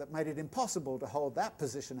that made it impossible to hold that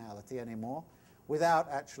positionality anymore without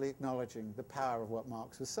actually acknowledging the power of what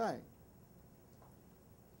Marx was saying.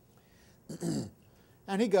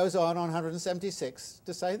 And he goes on 176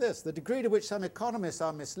 to say this: the degree to which some economists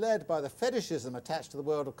are misled by the fetishism attached to the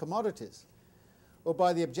world of commodities, or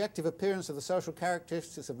by the objective appearance of the social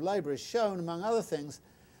characteristics of labour, is shown, among other things,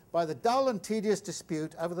 by the dull and tedious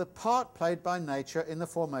dispute over the part played by nature in the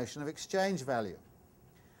formation of exchange value.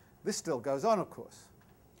 This still goes on, of course.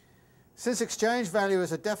 Since exchange value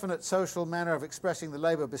is a definite social manner of expressing the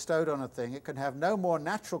labour bestowed on a thing, it can have no more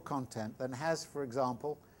natural content than has, for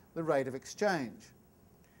example, the rate of exchange.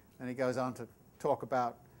 And he goes on to talk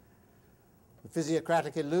about the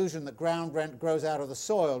physiocratic illusion that ground rent grows out of the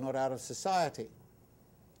soil, not out of society.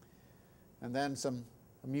 And then some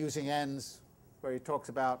amusing ends where he talks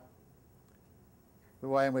about the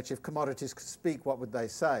way in which if commodities could speak, what would they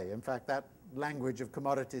say? In fact, that language of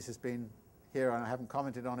commodities has been here, and I haven't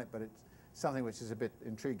commented on it, but it's something which is a bit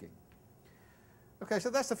intriguing. Okay,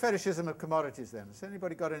 so that's the fetishism of commodities then. Has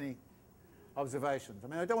anybody got any observations? I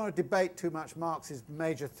mean, I don't want to debate too much Marx's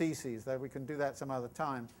major theses, though we can do that some other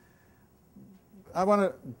time. I want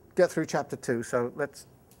to get through chapter 2, so let's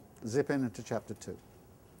zip into chapter 2.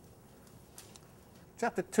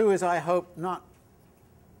 Chapter 2 is, I hope, not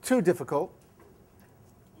too difficult.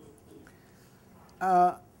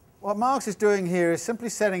 What Marx is doing here is simply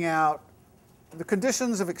setting out the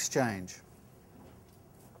conditions of exchange.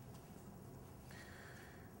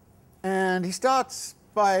 And he starts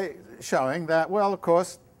by showing that, well, of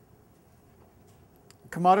course,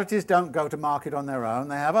 commodities don't go to market on their own,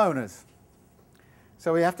 they have owners.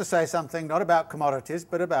 So we have to say something not about commodities,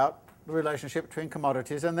 but about the relationship between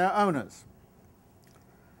commodities and their owners.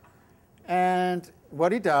 And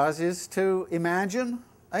what he does is to imagine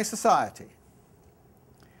a society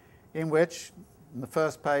in which, in the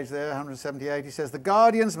first page there, 178, he says, the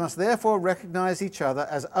guardians must therefore recognize each other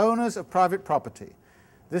as owners of private property.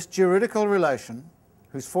 This juridical relation,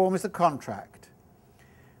 whose form is the contract,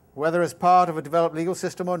 whether as part of a developed legal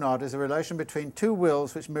system or not, is a relation between two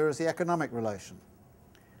wills which mirrors the economic relation.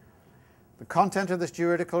 The content of this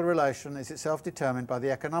juridical relation is itself determined by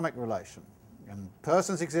the economic relation. And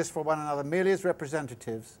persons exist for one another merely as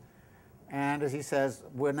representatives. And as he says,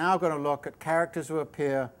 we're now going to look at characters who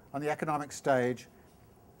appear on the economic stage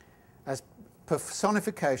as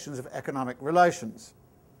personifications of economic relations.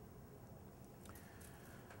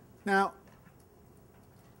 Now,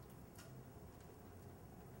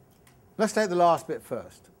 let's take the last bit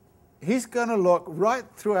first. He's going to look right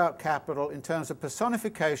throughout Capital in terms of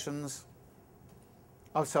personifications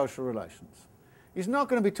of social relations. He's not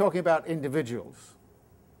going to be talking about individuals.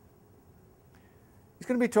 He's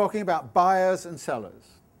going to be talking about buyers and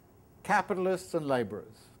sellers, capitalists and laborers.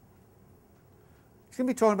 He's going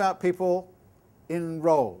to be talking about people in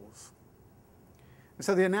roles. And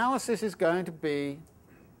so the analysis is going to be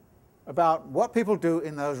about what people do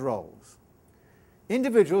in those roles.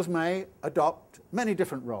 Individuals may adopt many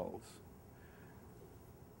different roles.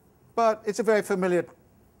 But it's a very familiar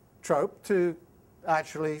trope to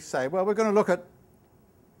actually say, well, we're going to look at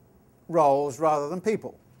roles rather than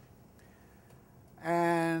people.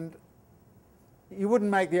 And you wouldn't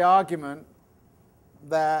make the argument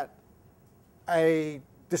that a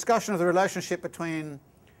discussion of the relationship between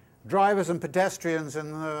drivers and pedestrians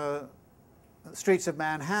in the streets of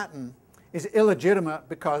Manhattan is illegitimate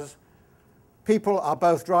because people are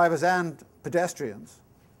both drivers and pedestrians,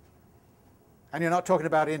 and you're not talking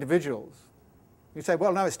about individuals. You say,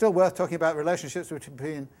 well, no, it's still worth talking about relationships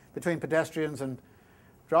between pedestrians and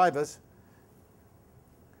drivers,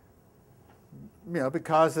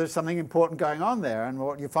 because there's something important going on there. And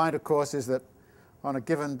what you find, of course, is that on a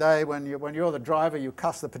given day, when you're the driver, you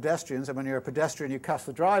cuss the pedestrians, and when you're a pedestrian, you cuss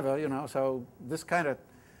the driver. So this kind of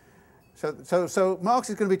so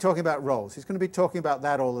Marx is going to be talking about roles. He's going to be talking about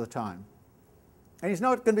that all the time, and he's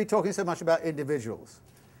not going to be talking so much about individuals.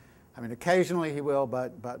 I mean, occasionally he will,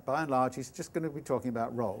 but by and large, he's just going to be talking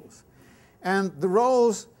about roles. And the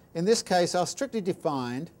roles in this case are strictly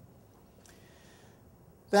defined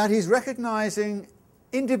that he's recognizing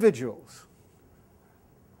individuals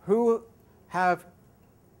who have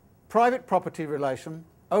private property relation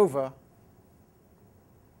over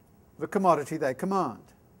the commodity they command.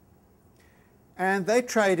 And they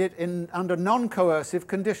trade it under non-coercive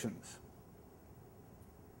conditions.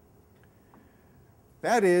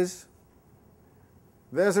 That is,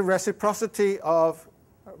 there's a reciprocity of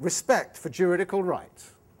respect for juridical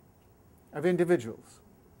rights of individuals.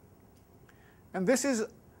 And this is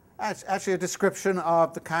actually a description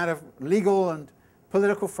of the kind of legal and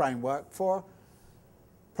political framework for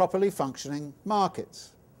properly functioning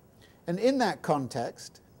markets. And in that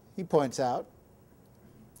context, he points out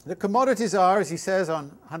that commodities are, as he says on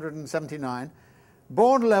 179,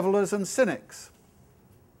 born levelers and cynics.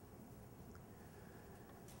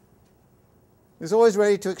 Is always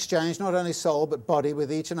ready to exchange not only soul but body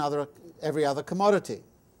with each and every other commodity.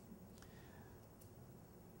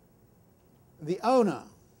 The owner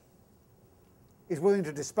is willing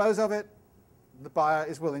to dispose of it, the buyer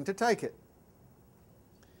is willing to take it.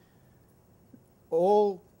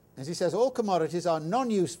 As he says, all commodities are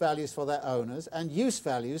non-use values for their owners and use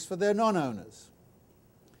values for their non-owners.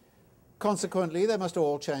 Consequently, they must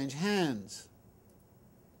all change hands.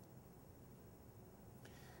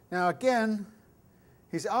 Now again,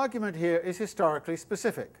 his argument here is historically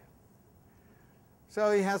specific.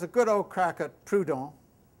 So he has a good old crack at Proudhon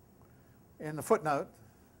in the footnote,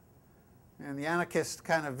 in the anarchist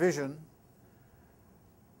kind of vision,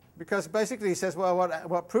 because basically he says, well,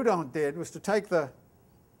 what Proudhon did was to take the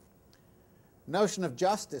notion of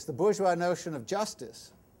justice, the bourgeois notion of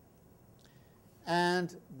justice,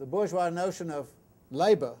 and the bourgeois notion of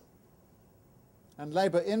labor and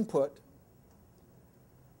labor input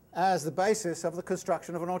as the basis of the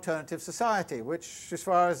construction of an alternative society, which, as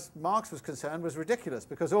far as Marx was concerned, was ridiculous,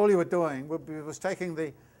 because all you were doing was taking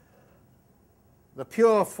the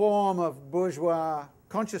pure form of bourgeois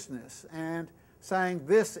consciousness and saying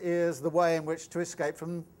this is the way in which to escape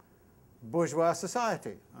from bourgeois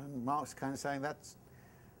society. And Marx kind of saying that's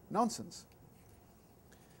nonsense.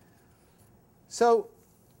 So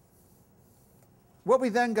what we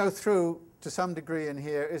then go through to some degree in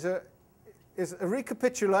here is a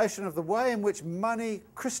recapitulation of the way in which money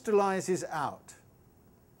crystallizes out.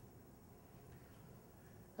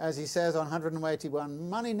 As he says on 181,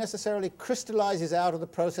 money necessarily crystallizes out of the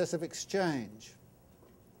process of exchange.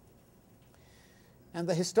 And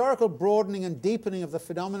the historical broadening and deepening of the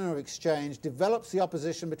phenomenon of exchange develops the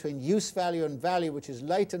opposition between use value and value, which is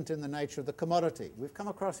latent in the nature of the commodity. We've come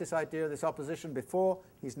across this idea of this opposition before.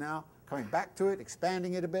 He's now coming back to it,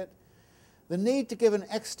 expanding it a bit. The need to give an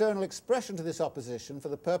external expression to this opposition for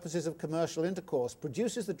the purposes of commercial intercourse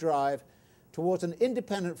produces the drive towards an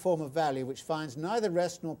independent form of value which finds neither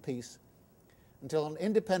rest nor peace until an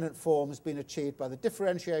independent form has been achieved by the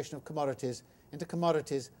differentiation of commodities into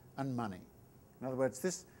commodities and money. In other words,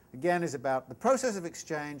 this again is about the process of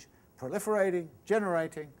exchange, proliferating,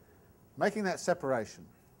 generating, making that separation.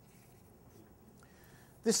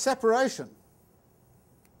 This separation,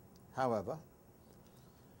 however,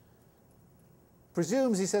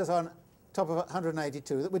 presumes, he says on top of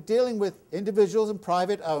 182, that we're dealing with individuals and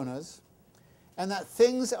private owners, and that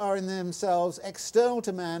things are in themselves external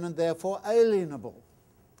to man and therefore alienable.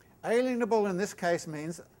 Alienable in this case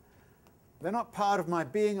means they're not part of my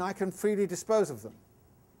being, I can freely dispose of them.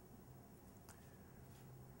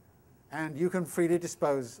 And you can freely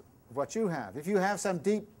dispose of what you have. If you have some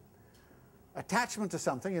deep attachment to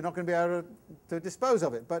something, you're not going to be able to dispose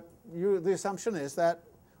of it. But the assumption is that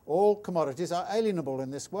all commodities are alienable in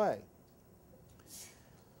this way.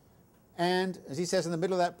 And as he says in the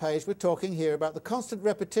middle of that page, we're talking here about the constant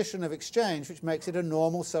repetition of exchange, which makes it a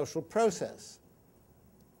normal social process.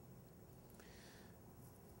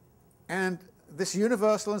 And this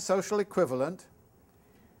universal and social equivalent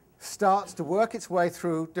starts to work its way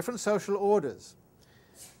through different social orders.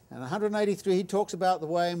 And 183, he talks about the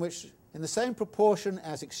way in which, in the same proportion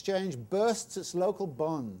as exchange bursts its local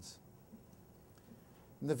bonds,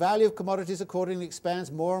 and the value of commodities accordingly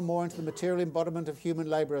expands more and more into the material embodiment of human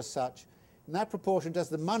labour as such, in that proportion does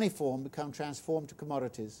the money form become transformed to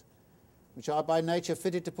commodities, which are by nature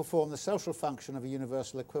fitted to perform the social function of a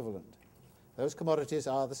universal equivalent. Those commodities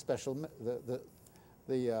are the special,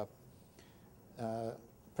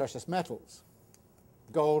 precious metals,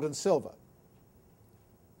 gold and silver.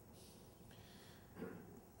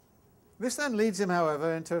 This then leads him,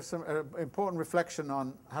 however, into some important reflection on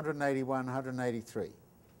 181, 183.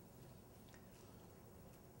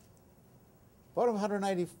 Bottom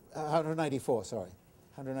 184, sorry,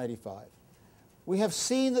 185. We have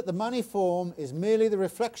seen that the money form is merely the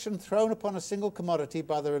reflection thrown upon a single commodity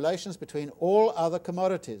by the relations between all other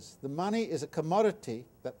commodities. The money is a commodity,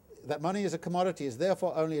 that money is a commodity is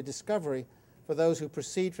therefore only a discovery for those who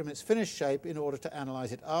proceed from its finished shape in order to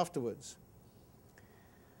analyze it afterwards.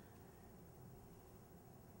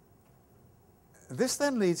 This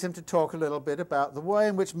then leads him to talk a little bit about the way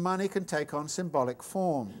in which money can take on symbolic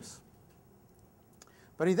forms.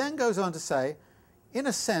 But he then goes on to say, in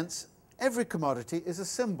a sense, every commodity is a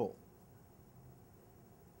symbol.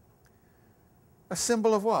 A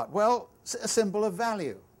symbol of what? Well, a symbol of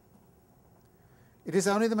value. It is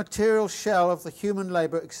only the material shell of the human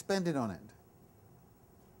labour expended on it.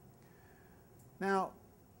 Now,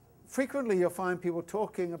 frequently you'll find people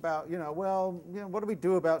talking about, what do we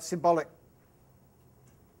do about symbolic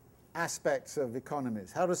aspects of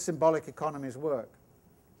economies? How does symbolic economies work?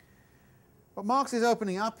 What Marx is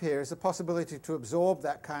opening up here is the possibility to absorb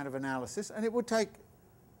that kind of analysis, and it would take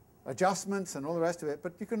adjustments and all the rest of it,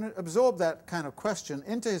 but you can absorb that kind of question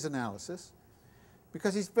into his analysis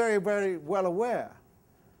because he's very, very well aware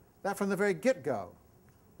that from the very get-go,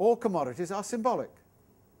 all commodities are symbolic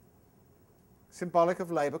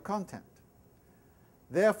of labour content.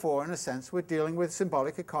 Therefore, in a sense, we're dealing with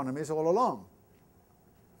symbolic economies all along.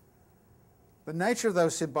 The nature of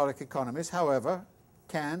those symbolic economies, however,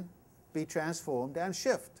 can be transformed and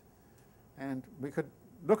shift. And we could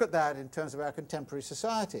look at that in terms of our contemporary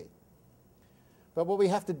society. But what we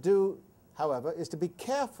have to do, however, is to be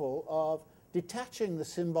careful of detaching the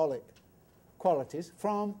symbolic qualities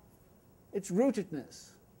from its rootedness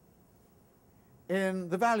in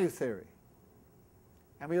the value theory.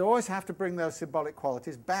 And we always have to bring those symbolic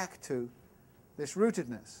qualities back to this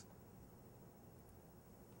rootedness.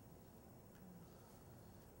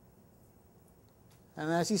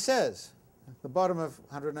 And as he says, at the bottom of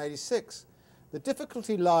 186, the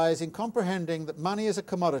difficulty lies in comprehending that money is a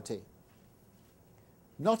commodity.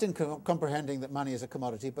 Not in comprehending that money is a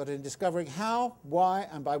commodity, but in discovering how, why,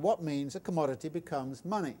 and by what means a commodity becomes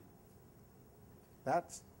money.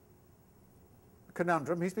 That's a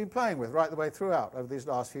conundrum he's been playing with right the way throughout over these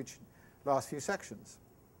last few sections.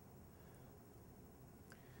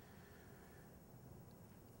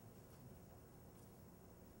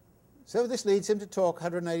 So this leads him to talk,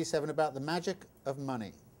 187, about the magic of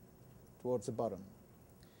money, towards the bottom.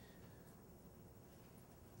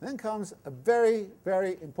 Then comes a very,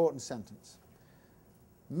 very important sentence.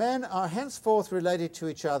 Men are henceforth related to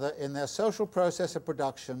each other in their social process of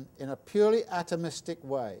production in a purely atomistic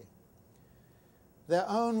way. Their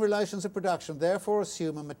own relations of production therefore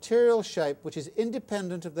assume a material shape which is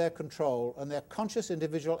independent of their control and their conscious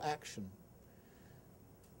individual action.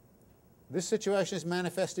 This situation is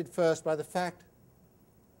manifested first by the fact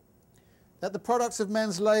that the products of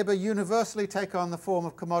men's labour universally take on the form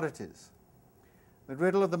of commodities. The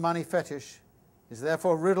riddle of the money fetish is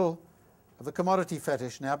therefore a riddle of the commodity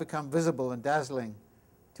fetish, now become visible and dazzling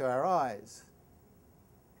to our eyes.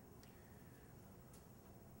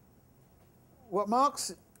 What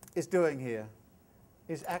Marx is doing here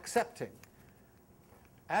is accepting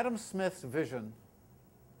Adam Smith's vision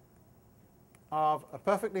of a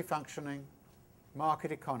perfectly functioning market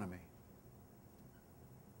economy.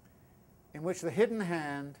 in which the hidden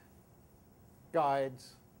hand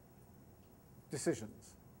guides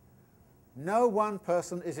decisions. No one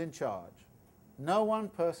person is in charge. No one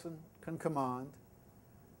person can command.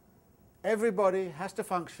 Everybody has to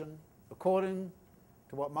function according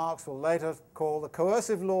to what Marx will later call the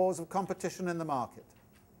coercive laws of competition in the market.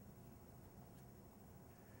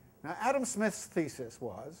 Now, Adam Smith's thesis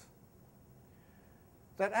was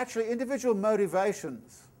that actually individual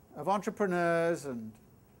motivations of entrepreneurs and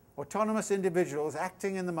autonomous individuals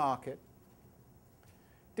acting in the market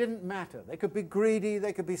didn't matter. They could be greedy,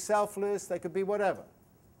 they could be selfless, they could be whatever.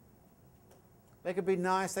 They could be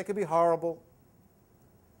nice, they could be horrible.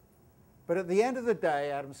 But at the end of the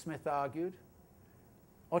day, Adam Smith argued,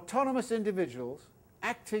 autonomous individuals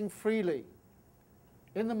acting freely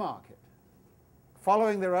in the market,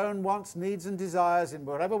 following their own wants, needs and desires in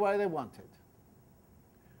whatever way they wanted,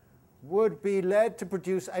 would be led to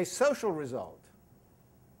produce a social result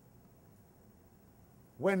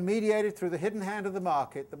when mediated through the hidden hand of the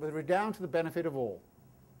market that would redound to the benefit of all.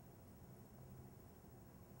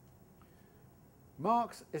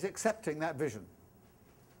 Marx is accepting that vision.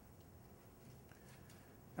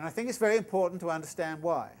 And I think it's very important to understand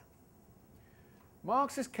why.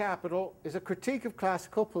 Marx's Capital is a critique of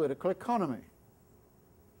classical political economy.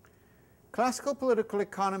 Classical political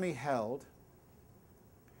economy held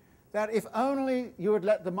that if only you would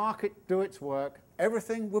let the market do its work,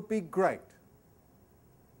 everything would be great.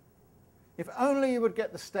 If only you would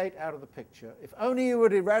get the state out of the picture, if only you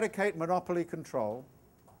would eradicate monopoly control,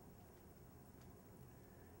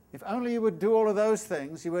 if only you would do all of those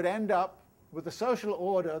things, you would end up with a social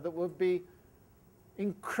order that would be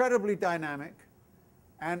incredibly dynamic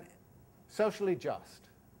and socially just.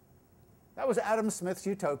 That was Adam Smith's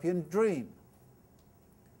utopian dream.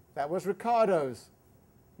 That was Ricardo's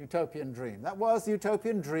utopian dream. That was the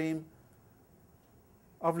utopian dream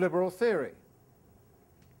of liberal theory.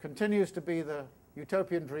 Continues to be the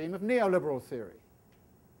utopian dream of neoliberal theory.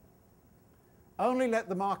 Only let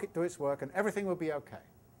the market do its work and everything will be okay.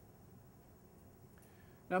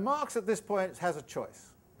 Now, Marx at this point has a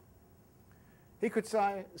choice. He could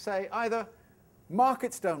say either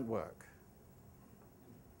markets don't work.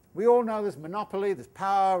 We all know there's monopoly, there's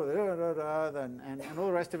power, and all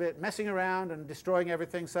the rest of it, messing around and destroying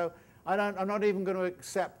everything, so I'm not even going to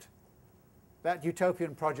accept that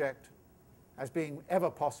utopian project as being ever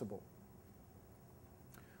possible.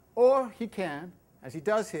 Or he can, as he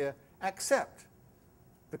does here, accept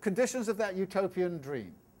the conditions of that utopian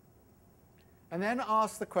dream and then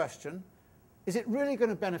ask the question, is it really going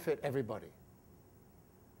to benefit everybody?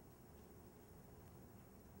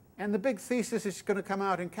 And the big thesis that's going to come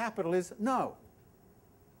out in Capital is no.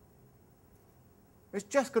 It's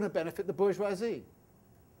just going to benefit the bourgeoisie.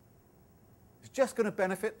 It's just going to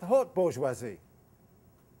benefit the haute bourgeoisie.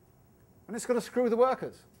 And it's going to screw the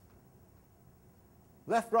workers,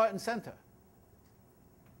 left, right, and center.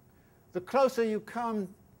 The closer you come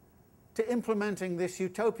to implementing this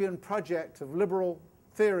utopian project of liberal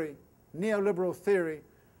theory, neoliberal theory,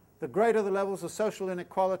 the greater the levels of social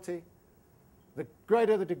inequality, the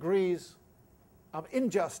greater the degrees of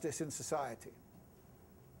injustice in society,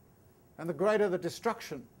 and the greater the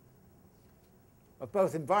destruction of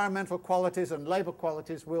both environmental qualities and labor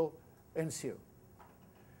qualities will ensue.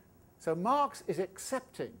 So Marx is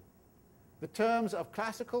accepting the terms of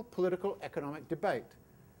classical political economic debate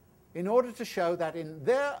in order to show that in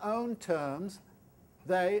their own terms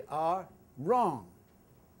they are wrong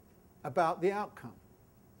about the outcome.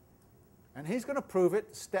 And he's going to prove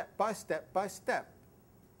it step by step by step.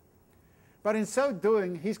 But in so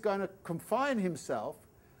doing, he's going to confine himself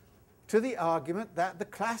to the argument that the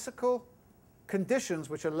classical conditions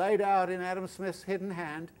which are laid out in Adam Smith's hidden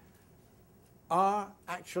hand are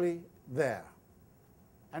actually there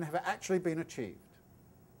and have actually been achieved.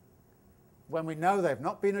 When we know they've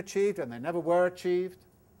not been achieved and they never were achieved,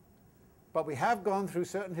 but we have gone through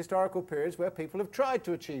certain historical periods where people have tried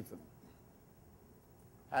to achieve them,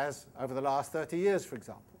 as over the last 30 years, for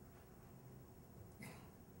example.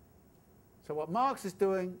 So what Marx is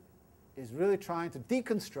doing is really trying to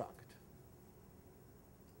deconstruct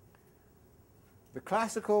the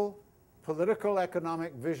classical political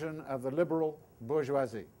economic vision of the liberal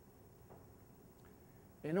bourgeoisie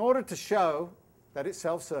in order to show that it's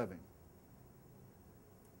self-serving.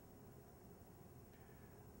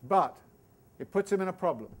 But it puts him in a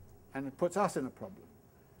problem, and it puts us in a problem.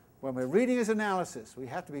 When we're reading his analysis, we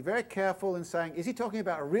have to be very careful in saying, is he talking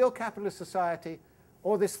about a real capitalist society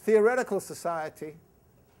or this theoretical society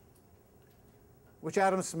which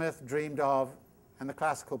Adam Smith dreamed of and the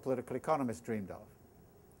classical political economists dreamed of?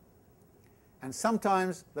 And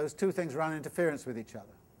sometimes those two things run interference with each other.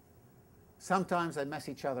 Sometimes they mess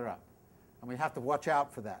each other up, and we have to watch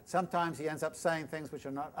out for that. Sometimes he ends up saying things which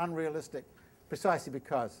are not unrealistic precisely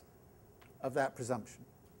because of that presumption.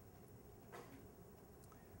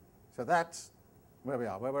 So that's where we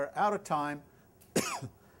are. Where we're out of time.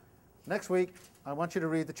 Next week, I want you to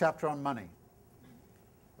read the chapter on money.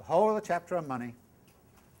 The whole of the chapter on money.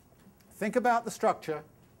 Think about the structure.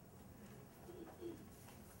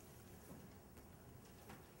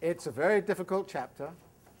 It's a very difficult chapter.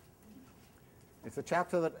 It's a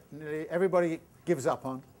chapter that nearly everybody gives up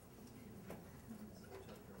on.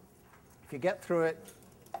 If you get through it,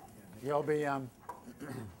 you'll be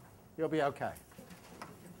okay.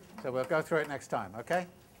 So we'll go through it next time, okay?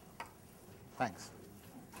 Thanks.